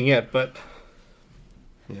 say anything yet, but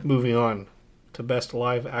moving on to Best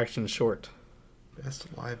Live Action Short. Best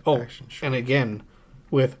Live Action Short. And again,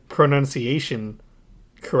 with pronunciation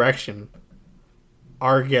correction,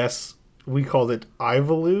 our guess, we called it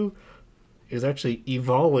Ivalu, is actually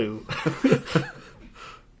Evalu.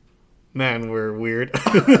 Man, we're weird.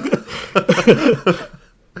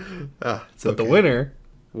 But the winner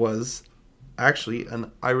was actually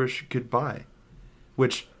An Irish Goodbye,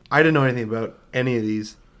 which I didn't know anything about any of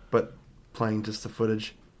these, but playing just the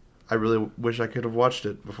footage, I really wish I could have watched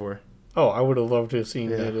it before. Oh, I would have loved to have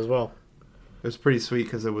seen it as well. It was pretty sweet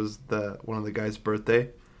because it was one of the guys' birthday.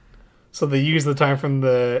 So they used the time from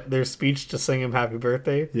their speech to sing him happy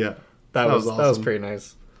birthday? Yeah. That was awesome. That was pretty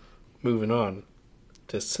nice. Moving on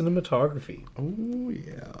to cinematography. Oh,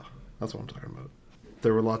 yeah. That's what I'm talking about.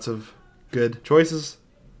 There were lots of good choices,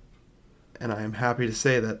 and I am happy to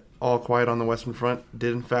say that All Quiet on the Western Front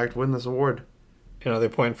did, in fact, win this award. Another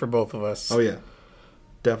point for both of us. Oh, yeah.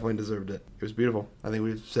 Definitely deserved it. It was beautiful. I think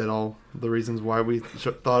we've said all the reasons why we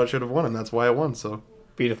thought it should have won, and that's why it won, so.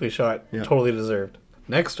 Beautifully shot. Yeah. Totally deserved.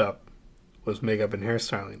 Next up was makeup and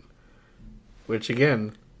hairstyling, which,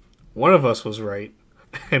 again, one of us was right,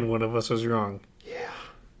 and one of us was wrong. Yeah.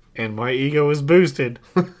 And my ego was boosted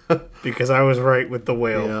because I was right with the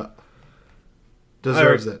whale. Yeah.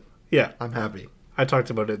 Deserves it. Yeah. I'm happy. I talked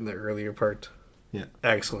about it in the earlier part. Yeah.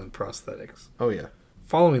 Excellent prosthetics. Oh, yeah.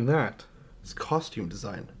 Following that, it's costume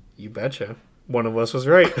design. You betcha. One of us was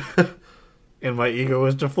right. And my ego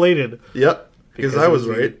was deflated. Yep. Because I was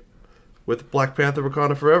right with Black Panther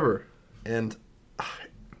Wakanda Forever. And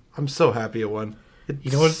I'm so happy it won.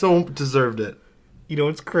 It so deserved it. You know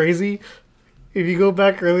what's crazy? If you go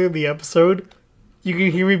back earlier in the episode, you can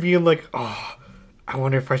hear me being like, oh, I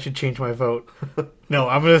wonder if I should change my vote. No,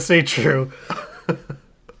 I'm going to say true.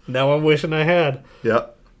 Now I'm wishing I had.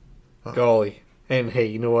 Yep. Golly. And hey,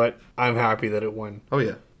 you know what? I'm happy that it won. Oh,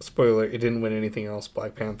 yeah. Spoiler, it didn't win anything else,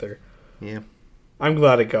 Black Panther. Yeah. I'm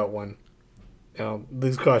glad it got one.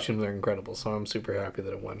 These costumes are incredible, so I'm super happy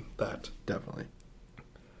that it won that. Definitely.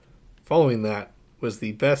 Following that was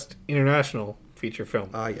the Best International Feature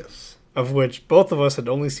Film. Yes. Of which both of us had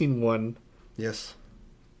only seen one. Yes.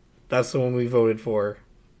 That's the one we voted for.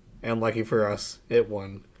 And lucky for us, it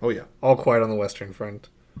won. Oh, yeah. All Quiet on the Western Front.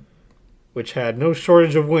 Which had no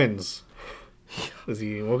shortage of wins.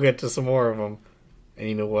 We'll get to some more of them. And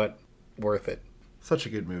you know what? Worth it. Such a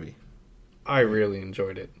good movie. I really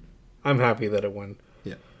enjoyed it. I'm happy that it won.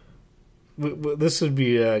 Yeah. This would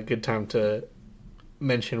be a good time to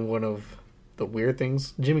mention one of the weird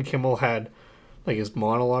things. Jimmy Kimmel had like his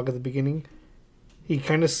monologue at the beginning. He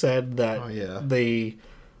kind of said that they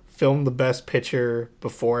filmed the Best Picture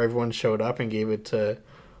before everyone showed up and gave it to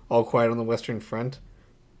All Quiet on the Western Front,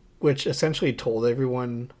 which essentially told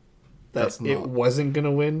everyone that it wasn't going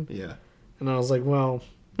to win. Yeah. And I was like, well,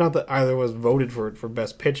 not that either of us voted for it for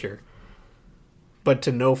Best Picture, but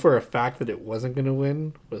to know for a fact that it wasn't going to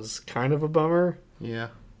win was kind of a bummer. Yeah.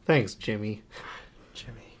 Thanks, Jimmy.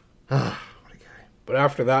 Jimmy. What a guy. But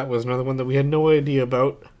after that was another one that we had no idea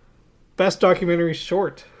about. Best Documentary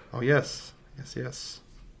Short. Oh, yes. Yes.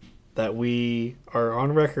 That we are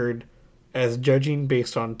on record as judging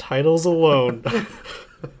based on titles alone.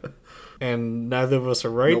 And neither of us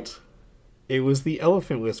are right. Nope. It was The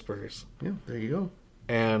Elephant Whisperers. Yeah, there you go.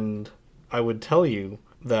 And I would tell you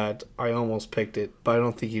that I almost picked it, but I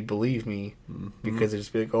don't think you'd believe me. Mm-hmm. Because it'd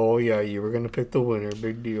just be like, oh yeah, you were going to pick the winner.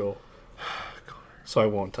 Big deal. So I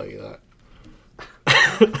won't tell you that.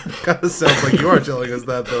 Kind of sounds like you are telling us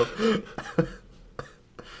that, though.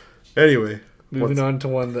 Anyway. Moving on to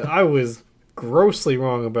one that I was grossly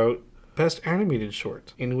wrong about. Best Animated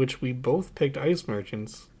Short, in which we both picked Ice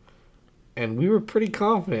Merchants. And we were pretty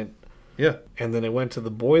confident. Yeah. And then it went to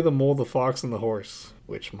The Boy, the Mole, the Fox, and the Horse,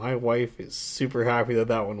 which my wife is super happy that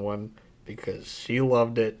that one won because she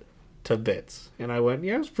loved it to bits. And I went,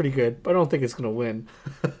 yeah, it was pretty good, but I don't think it's going to win.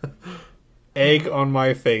 Egg on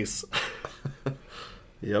my face.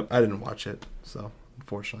 Yep, I didn't watch it, so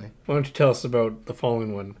unfortunately. Why don't you tell us about the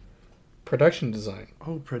following one? Production design.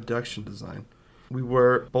 Oh, production design. We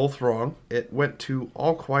were both wrong. It went to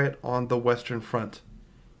All Quiet on the Western Front.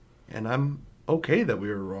 And I'm okay that we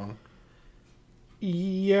were wrong.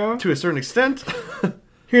 Yeah. To a certain extent.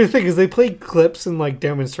 Here's the thing, is they played clips and like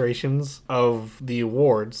demonstrations of the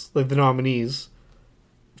awards, like the nominees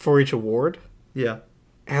for each award. Yeah.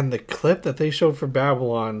 And the clip that they showed for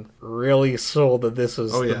Babylon really sold that this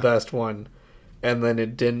was the best one. And then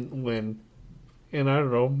it didn't win. And I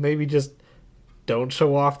don't know, maybe just don't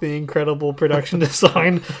show off the incredible production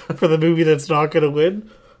design for the movie that's not going to win.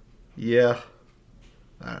 Yeah.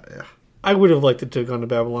 Yeah. I would have liked it to have gone to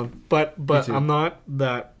Babylon, but I'm not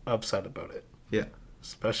that upset about it. Yeah.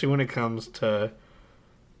 Especially when it comes to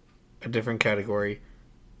a different category,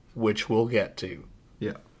 which we'll get to.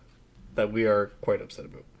 Yeah. That we are quite upset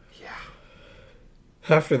about. Yeah.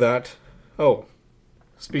 After that,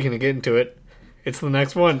 speaking of getting to it, it's the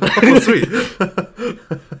next one. Oh, sweet.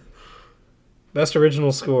 Best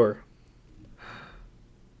original score.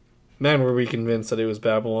 Man, were we convinced that it was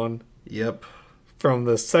Babylon. Yep. From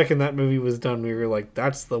the second that movie was done, we were like,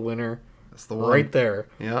 that's the winner. That's the one. Right there.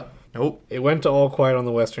 Yeah. Nope. It went to All Quiet on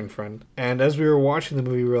the Western Front. And as we were watching the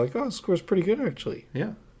movie, we were like, oh, the score's pretty good, actually.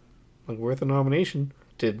 Yeah. Like, worth a nomination.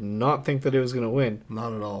 Did not think that it was going to win.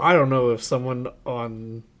 Not at all. I don't know if someone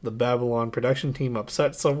on the Babylon production team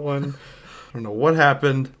upset someone. I don't know what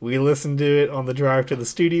happened. We listened to it on the drive to the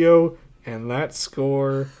studio, and that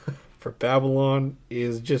score for Babylon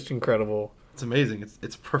is just incredible. It's amazing.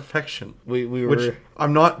 It's perfection. We were. Which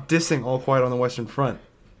I'm not dissing All Quiet on the Western Front,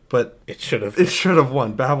 but it should have. It should have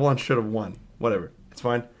won. Babylon should have won. Whatever. It's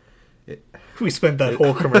fine. We spent that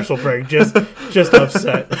whole commercial break just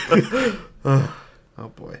upset. Oh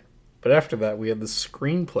boy. But after that, we had the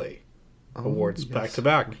screenplay awards back to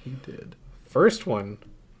back. He did. First one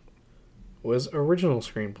was original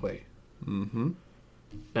screenplay. Mm-hmm.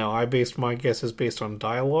 Now, I based my guesses based on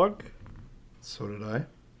dialogue. So did I.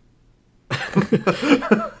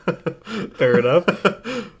 Fair enough.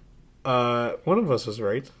 One of us was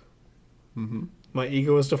right. Mm-hmm. My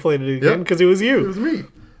ego was deflated again because it was you. It was me.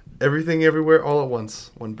 Everything, Everywhere, All at Once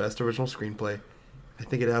won Best Original Screenplay. I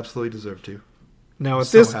think it absolutely deserved to. Now,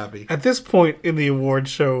 happy. At this point in the award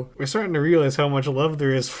show, we're starting to realize how much love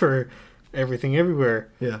there is for Everything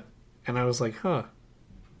Everywhere. Yeah. And I was like, I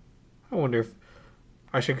wonder if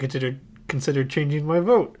I should consider changing my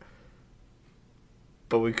vote.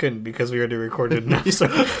 But we couldn't because we already recorded an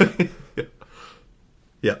episode.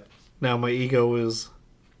 Yeah. Now my ego was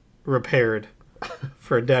repaired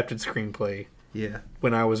for adapted screenplay. Yeah.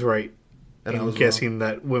 When I was right and in guessing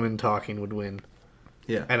that women talking would win.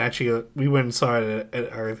 Yeah. And actually, we went and saw it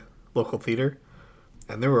at our local theater,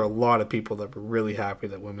 and there were a lot of people that were really happy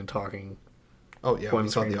that Women Talking. Oh, yeah, we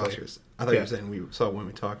saw the Oscars. I thought you were saying we saw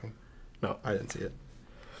Women Talking. No. I didn't see it.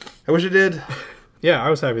 I wish I did. Yeah, I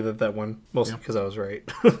was happy that won, mostly because I was right.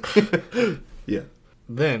 Yeah.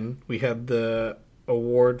 Then we had the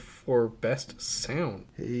award for Best Sound.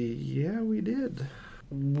 Yeah, we did.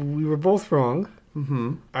 We were both wrong.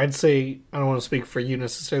 Mm-hmm. I'd say, I don't want to speak for you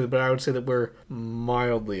necessarily, but I would say that we're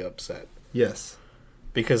mildly upset. Yes.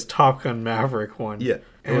 because Top Gun Maverick won. Yeah.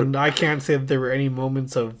 And I can't say that there were any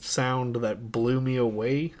moments of sound that blew me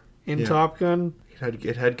away in Top Gun.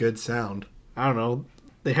 It had good sound. I don't know.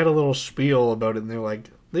 They had a little spiel about it, and they're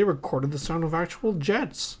like, they recorded the sound of actual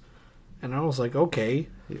jets. And I was like, okay.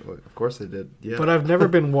 Yeah, well, of course they did. Yeah. But I've never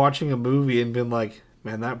been watching a movie and been like,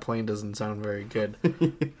 man, that plane doesn't sound very good.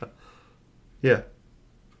 Yeah.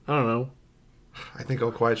 I don't know. I think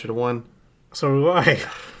All Quiet should have won. So do I.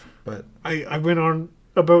 But I went on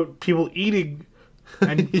about people eating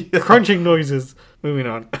and crunching noises. Moving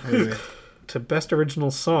on. anyway. To Best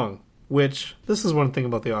Original Song, which, this is one thing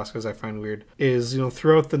about the Oscars I find weird, is,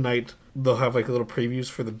 throughout the night, they'll have like little previews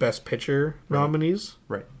for the Best Picture nominees.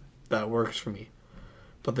 Right. That works for me.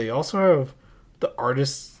 But they also have the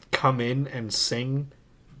artists come in and sing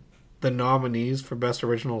the nominees for Best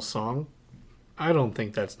Original Song. I don't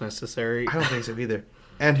think that's necessary. I don't think so either.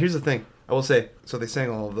 And here's the thing. I will say, so they sang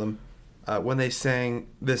all of them. When they sang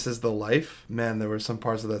This Is the Life, man, there were some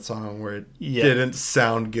parts of that song where it didn't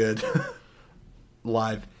sound good.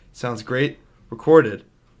 Live. Sounds great. Recorded.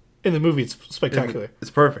 In the movie, it's spectacular.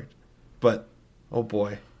 It's perfect. But, oh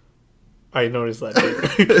boy. I noticed that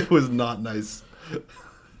too. It was not nice.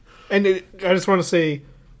 And I just want to say,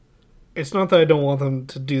 it's not that I don't want them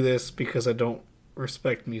to do this because I don't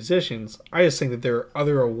respect musicians. I just think that there are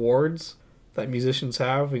other awards that musicians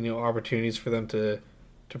have, opportunities for them to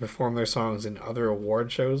perform their songs in other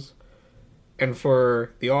award shows. And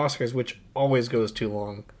for the Oscars, which always goes too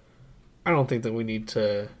long, I don't think that we need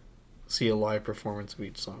to see a live performance of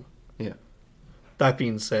each song. Yeah. That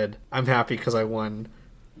being said, I'm happy because I won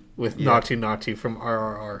with Natu Natu from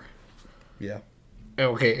RRR. Yeah.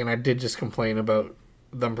 Okay, and I did just complain about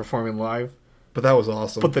them performing live. But that was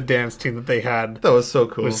awesome. But the dance team that they had that was so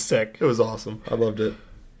cool. Was sick. It was awesome. I loved it.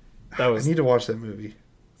 I need to watch that movie.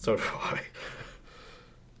 So do I.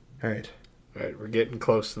 All right, we're getting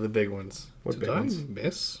close to the big ones. What did big ones? I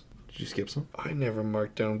miss? Did you skip some? I never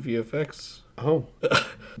marked down VFX. Oh. We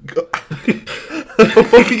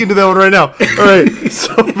can do that one right now. All right.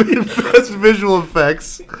 So best visual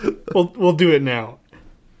effects. We'll do it now.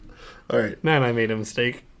 All right. Man, I made a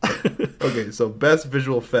mistake. Okay, so best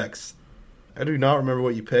visual effects. I do not remember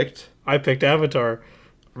what you picked. I picked Avatar.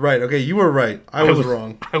 Right. Okay, you were right. I was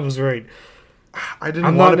wrong. I was right. I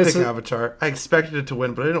didn't want to pick Avatar. I expected it to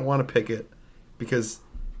win, but I didn't want to pick it because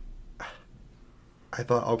I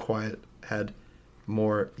thought All Quiet had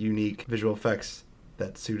more unique visual effects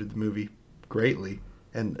that suited the movie greatly,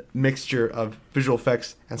 and mixture of visual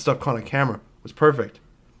effects and stuff caught on camera was perfect.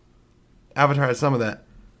 Avatar has some of that,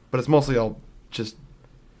 but it's mostly all just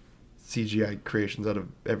CGI creations out of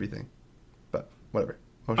everything. But whatever,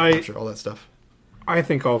 motion capture, all that stuff. I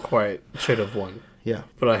think All Quiet should have won. Yeah,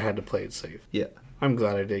 but I had to play it safe. Yeah, I'm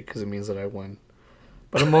glad I did because it means that I won.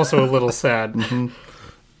 But I'm also a little sad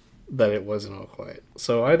that it wasn't All Quiet.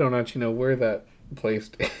 So I don't actually know where that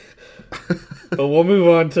placed. But we'll move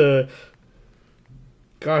on to...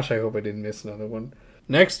 Gosh, I hope I didn't miss another one.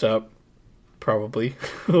 Next up, probably,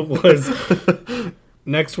 was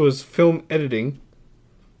film editing.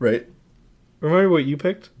 Right. Remember what you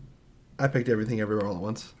picked? I picked Everything Everywhere All at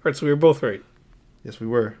Once. Alright, so we were both right. Yes, we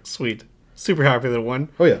were. Sweet. Super happy that it won.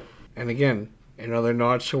 Oh, yeah. And again, another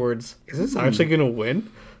nod towards, is this actually going to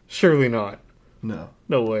win? Surely not. No.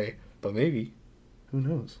 No way. But maybe. Who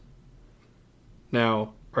knows?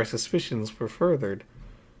 Now, our suspicions were furthered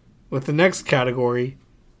with the next category,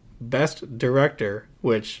 Best Director,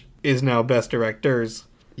 which is now Best Directors.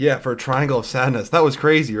 Yeah, for Triangle of Sadness. That was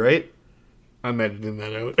crazy, right? I'm editing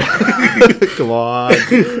that out. Come on.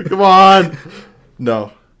 Come on.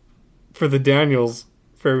 No. For the Daniels,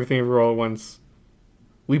 for Everything Everywhere All at Once,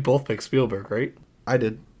 we both picked Spielberg, right? I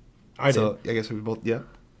did. I did. I guess we both, yeah.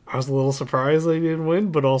 I was a little surprised they didn't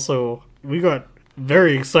win, but also we got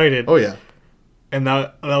very excited. Oh, yeah. And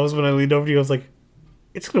that was when I leaned over to you. I was like,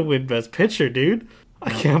 it's going to win Best Picture, dude.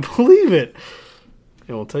 I can't believe it.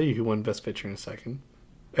 And we'll tell you who won Best Picture in a second.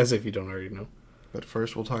 As if you don't already know. But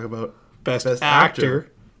first, we'll talk about Best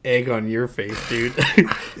Actor. Egg on your face, dude.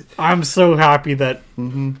 I'm so happy that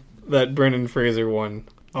that Brendan Fraser won.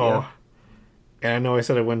 Oh. Yeah. And I know I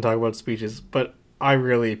said I wouldn't talk about speeches, but I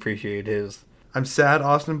really appreciate his. I'm sad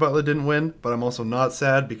Austin Butler didn't win, but I'm also not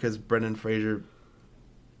sad because Brendan Fraser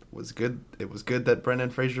was good. It was good that Brendan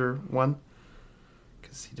Fraser won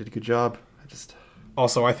because he did a good job.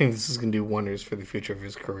 Also, I think this is going to do wonders for the future of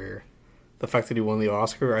his career. The fact that he won the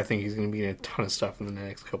Oscar, I think he's going to be in a ton of stuff in the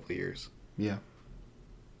next couple of years. Yeah.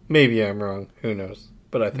 Maybe I'm wrong. Who knows?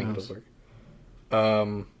 But I think it'll work.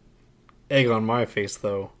 Egg on my face,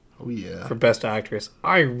 though. Oh, yeah. For Best Actress,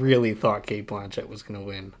 I really thought Cate Blanchett was going to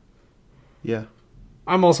win. Yeah.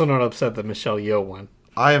 I'm also not upset that Michelle Yeoh won.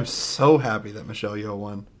 I am so happy that Michelle Yeoh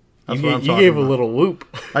won. That's what I'm You talking gave a about. little whoop.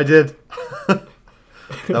 I did. That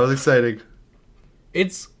was exciting.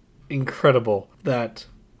 It's incredible that,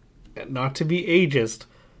 not to be ageist,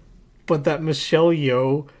 but that Michelle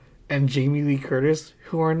Yeoh and Jamie Lee Curtis,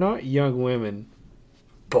 who are not young women,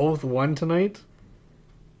 both won tonight.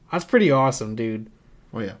 That's pretty awesome, dude.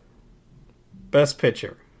 Oh, yeah. Best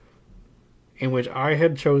Picture, in which I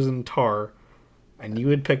had chosen Tar, and you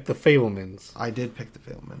had picked The Fabelmans. I did pick The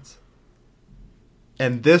Fabelmans.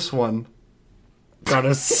 And this one Got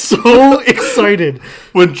us so excited.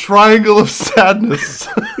 when Triangle of Sadness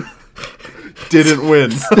didn't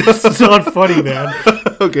win. It's not funny, man.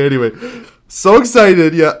 Okay, anyway. So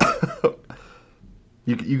excited, yeah.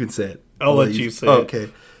 You can say it. I'll let you say it. Okay.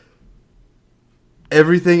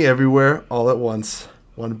 Everything Everywhere All at Once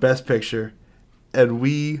won Best Picture, and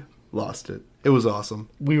we lost it. It was awesome.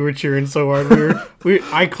 We were cheering so hard.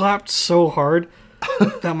 I clapped so hard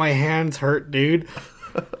that my hands hurt, dude.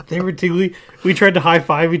 They were tingly. We tried to high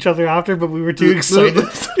five each other after, but we were too excited.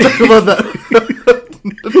 Talk about that.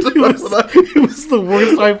 It was the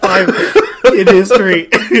worst high five in history.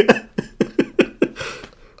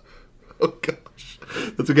 Oh gosh,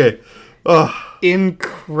 that's okay. Oh,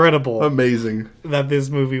 Incredible amazing! that this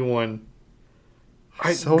movie won.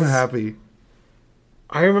 So happy.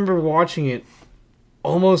 I remember watching it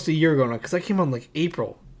almost a year ago now, because that came out in like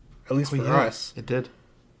April, at least for us. It did.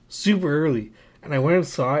 Super early. And I went and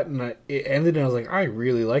saw it, and it ended, and I was like, I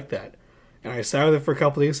really like that. And I sat with it for a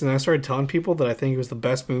couple of days, and then I started telling people that I think it was the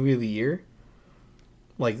best movie of the year.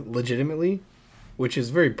 Like, legitimately. Which is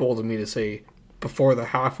very bold of me to say before the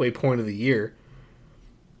halfway point of the year.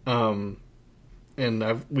 And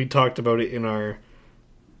we talked about it in our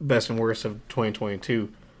best and worst of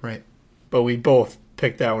 2022. Right. But we both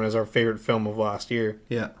picked that one as our favorite film of last year.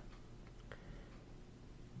 Yeah.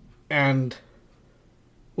 And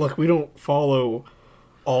look, we don't follow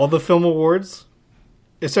all the film awards.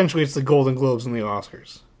 Essentially, it's the Golden Globes and the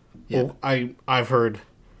Oscars. Yeah. Well, I've heard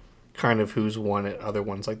kind of who's won at other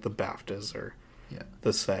ones, like the BAFTAs or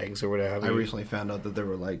the SAGs or whatever. I recently found out that there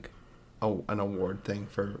were like an award thing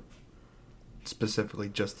for specifically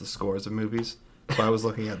just the scores of movies. So I was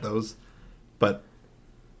looking at those. But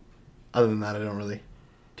other than that, I don't really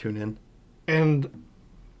tune in. And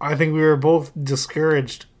I think we were both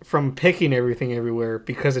discouraged from picking Everything Everywhere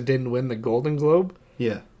because it didn't win the Golden Globe.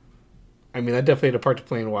 Yeah. I mean, that definitely had a part to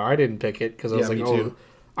play in why I didn't pick it, because I was like, me too.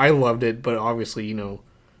 I loved it, but obviously, you know,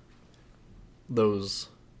 those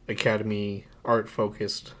Academy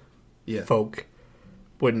art-focused folk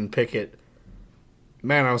wouldn't pick it.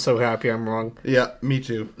 Man, I'm so happy I'm wrong. Yeah, me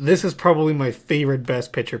too. This is probably my favorite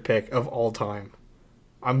Best Picture pick of all time.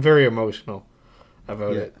 I'm very emotional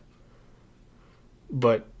about it.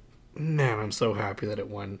 But, man, I'm so happy that it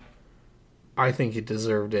won. I think it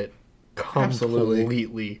deserved it completely.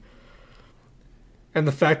 Absolutely. And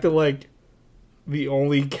the fact that, like, the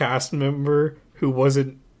only cast member who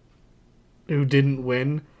didn't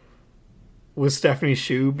win was Stephanie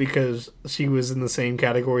Hsu, because she was in the same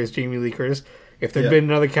category as Jamie Lee Curtis. If there'd been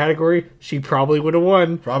another category, she probably would have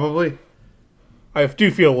won. Probably. I do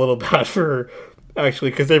feel a little bad for her,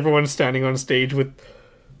 actually, because everyone's standing on stage with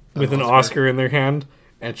an Oscar in their hand,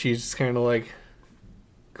 and she's just kind of like,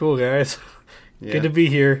 cool, guys. Good to be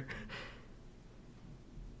here.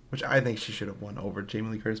 Which I think she should have won over Jamie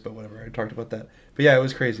Lee Curtis, but whatever. I talked about that. But yeah, it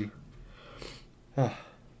was crazy. Oh,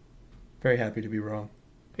 very happy to be wrong.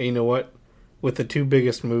 And you know what? With the two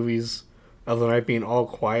biggest movies of the night being All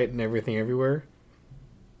Quiet and Everything Everywhere,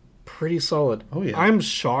 pretty solid. Oh, yeah. I'm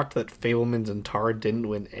shocked that Fabelmans and Tar didn't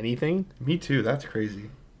win anything. Me too. That's crazy.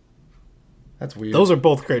 That's weird. Those are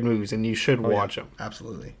both great movies, and you should watch them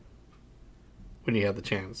Absolutely. when you have the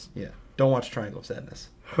chance. Yeah. Don't watch Triangle of Sadness.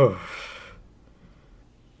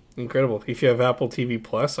 Incredible. If you have Apple TV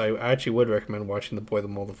Plus, I actually would recommend watching The Boy, the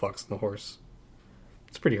Mole, the Fox, and the Horse.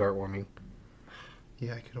 It's pretty heartwarming.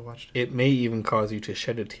 Yeah, I could have watched it. It may even cause you to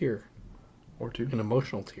shed a tear. Or two. An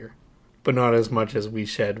emotional tear. But not as much as we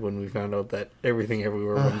shed when we found out that Everything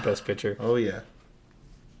Everywhere won Best Picture. Oh, yeah.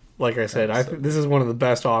 Like I said, this is one of the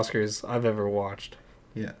best Oscars I've ever watched.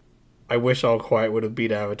 Yeah. I wish All Quiet would have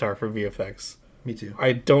beat Avatar for VFX. Me too.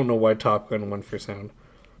 I don't know why Top Gun won for sound.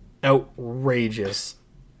 Outrageous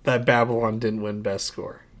that Babylon didn't win Best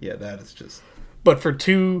Score. Yeah, that is just... But for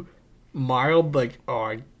two mild, like,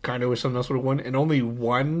 I kind of wish something else would have won, and only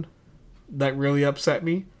one that really upset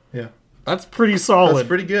me. Yeah. That's pretty solid. That's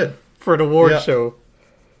pretty good. For an award show.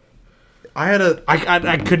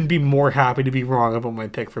 I couldn't be more happy to be wrong about my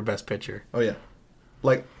pick for Best Picture. Oh, yeah.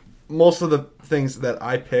 Like, most of the things that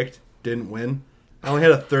I picked didn't win. I only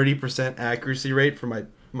had a 30% accuracy rate for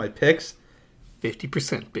my picks,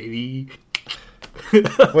 50%, baby.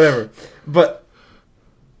 Whatever. But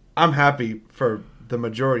I'm happy for the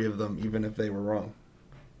majority of them, even if they were wrong.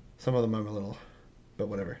 Some of them I'm a little... But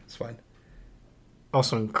whatever. It's fine.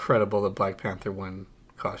 Also incredible that Black Panther won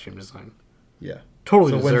costume design. Yeah.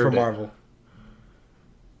 Totally It's a win deserved for it. Marvel.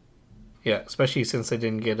 Yeah, especially since they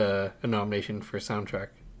didn't get a nomination for soundtrack.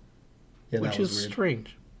 Yeah, which that was is weird.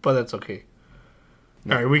 strange, but that's okay.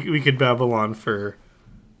 No. All right, we could babble on for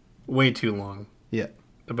way too long Yeah.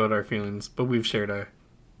 about our feelings, but we've shared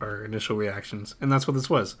our initial reactions, and that's what this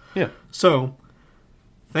was. Yeah. So,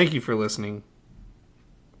 thank you for listening.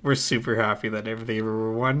 We're super happy that everything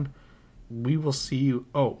ever won. We will see you.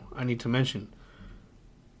 Oh, I need to mention,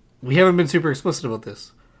 we haven't been super explicit about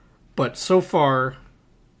this, but so far,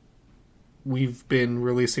 we've been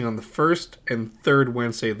releasing on the first and third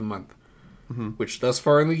Wednesday of the month, which thus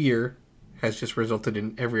far in the year has just resulted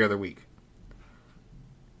in every other week.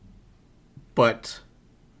 But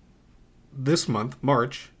this month,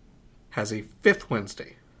 March, has a fifth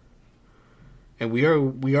Wednesday. And we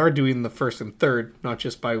are doing the first and third, not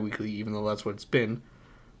just bi-weekly, even though that's what it's been.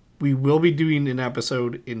 We will be doing an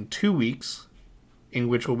episode in 2 weeks, in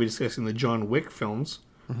which we'll be discussing the John Wick films,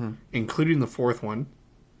 including the fourth one,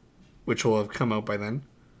 which will have come out by then.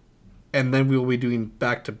 And then we will be doing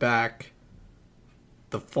back-to-back.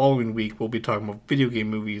 The following week, we'll be talking about video game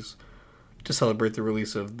movies to celebrate the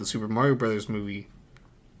release of the Super Mario Brothers movie,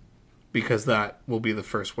 because that will be the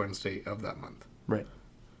first Wednesday of that month. Right.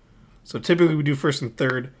 So typically we do first and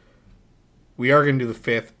third. We are going to do the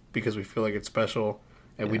fifth because we feel like it's special,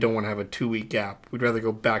 and we don't want to have a 2-week gap. We'd rather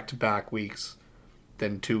go back-to-back weeks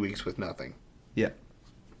than 2 weeks with nothing. Yeah.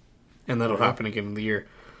 And that'll happen again in the year.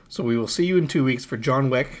 So we will see you in 2 weeks for John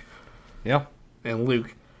Wick. Yeah. And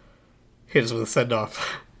Luke, hit us with a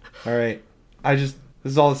send-off. All right. This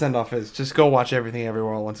is all the send-off is. Just go watch Everything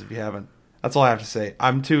Everywhere All at Once if you haven't. That's all I have to say.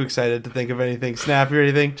 I'm too excited to think of anything snappy or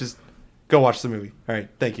anything. Just go watch the movie. All right.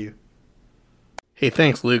 Thank you. Hey,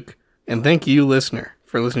 thanks, Luke. And thank you, listener,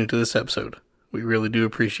 for listening to this episode. We really do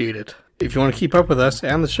appreciate it. If you want to keep up with us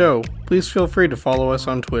and the show, please feel free to follow us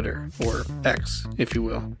on Twitter, or X, if you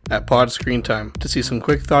will, at Pod Screen Time, to see some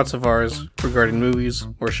quick thoughts of ours regarding movies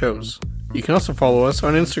or shows. You can also follow us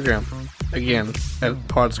on Instagram, again, at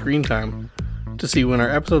Pod Screen Time, to see when our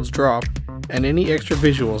episodes drop and any extra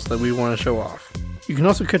visuals that we want to show off. You can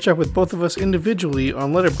also catch up with both of us individually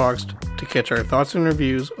on Letterboxd to catch our thoughts and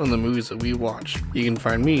reviews on the movies that we watch. You can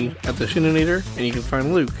find me at The Shininator, and you can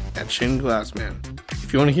find Luke at Shin Glassman.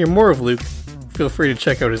 If you want to hear more of Luke, feel free to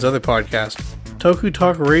check out his other podcast, Toku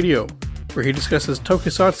Talk Radio, where he discusses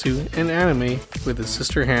tokusatsu and anime with his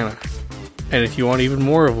sister Hannah. And if you want even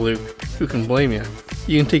more of Luke, who can blame you?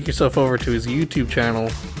 You can take yourself over to his YouTube channel,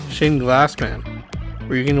 Shin Glassman,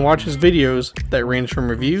 where you can watch his videos that range from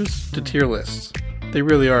reviews to tier lists. They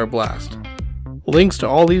really are a blast. Links to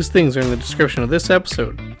all these things are in the description of this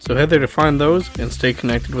episode, so head there to find those and stay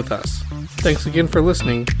connected with us. Thanks again for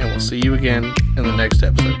listening, and we'll see you again in the next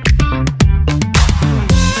episode.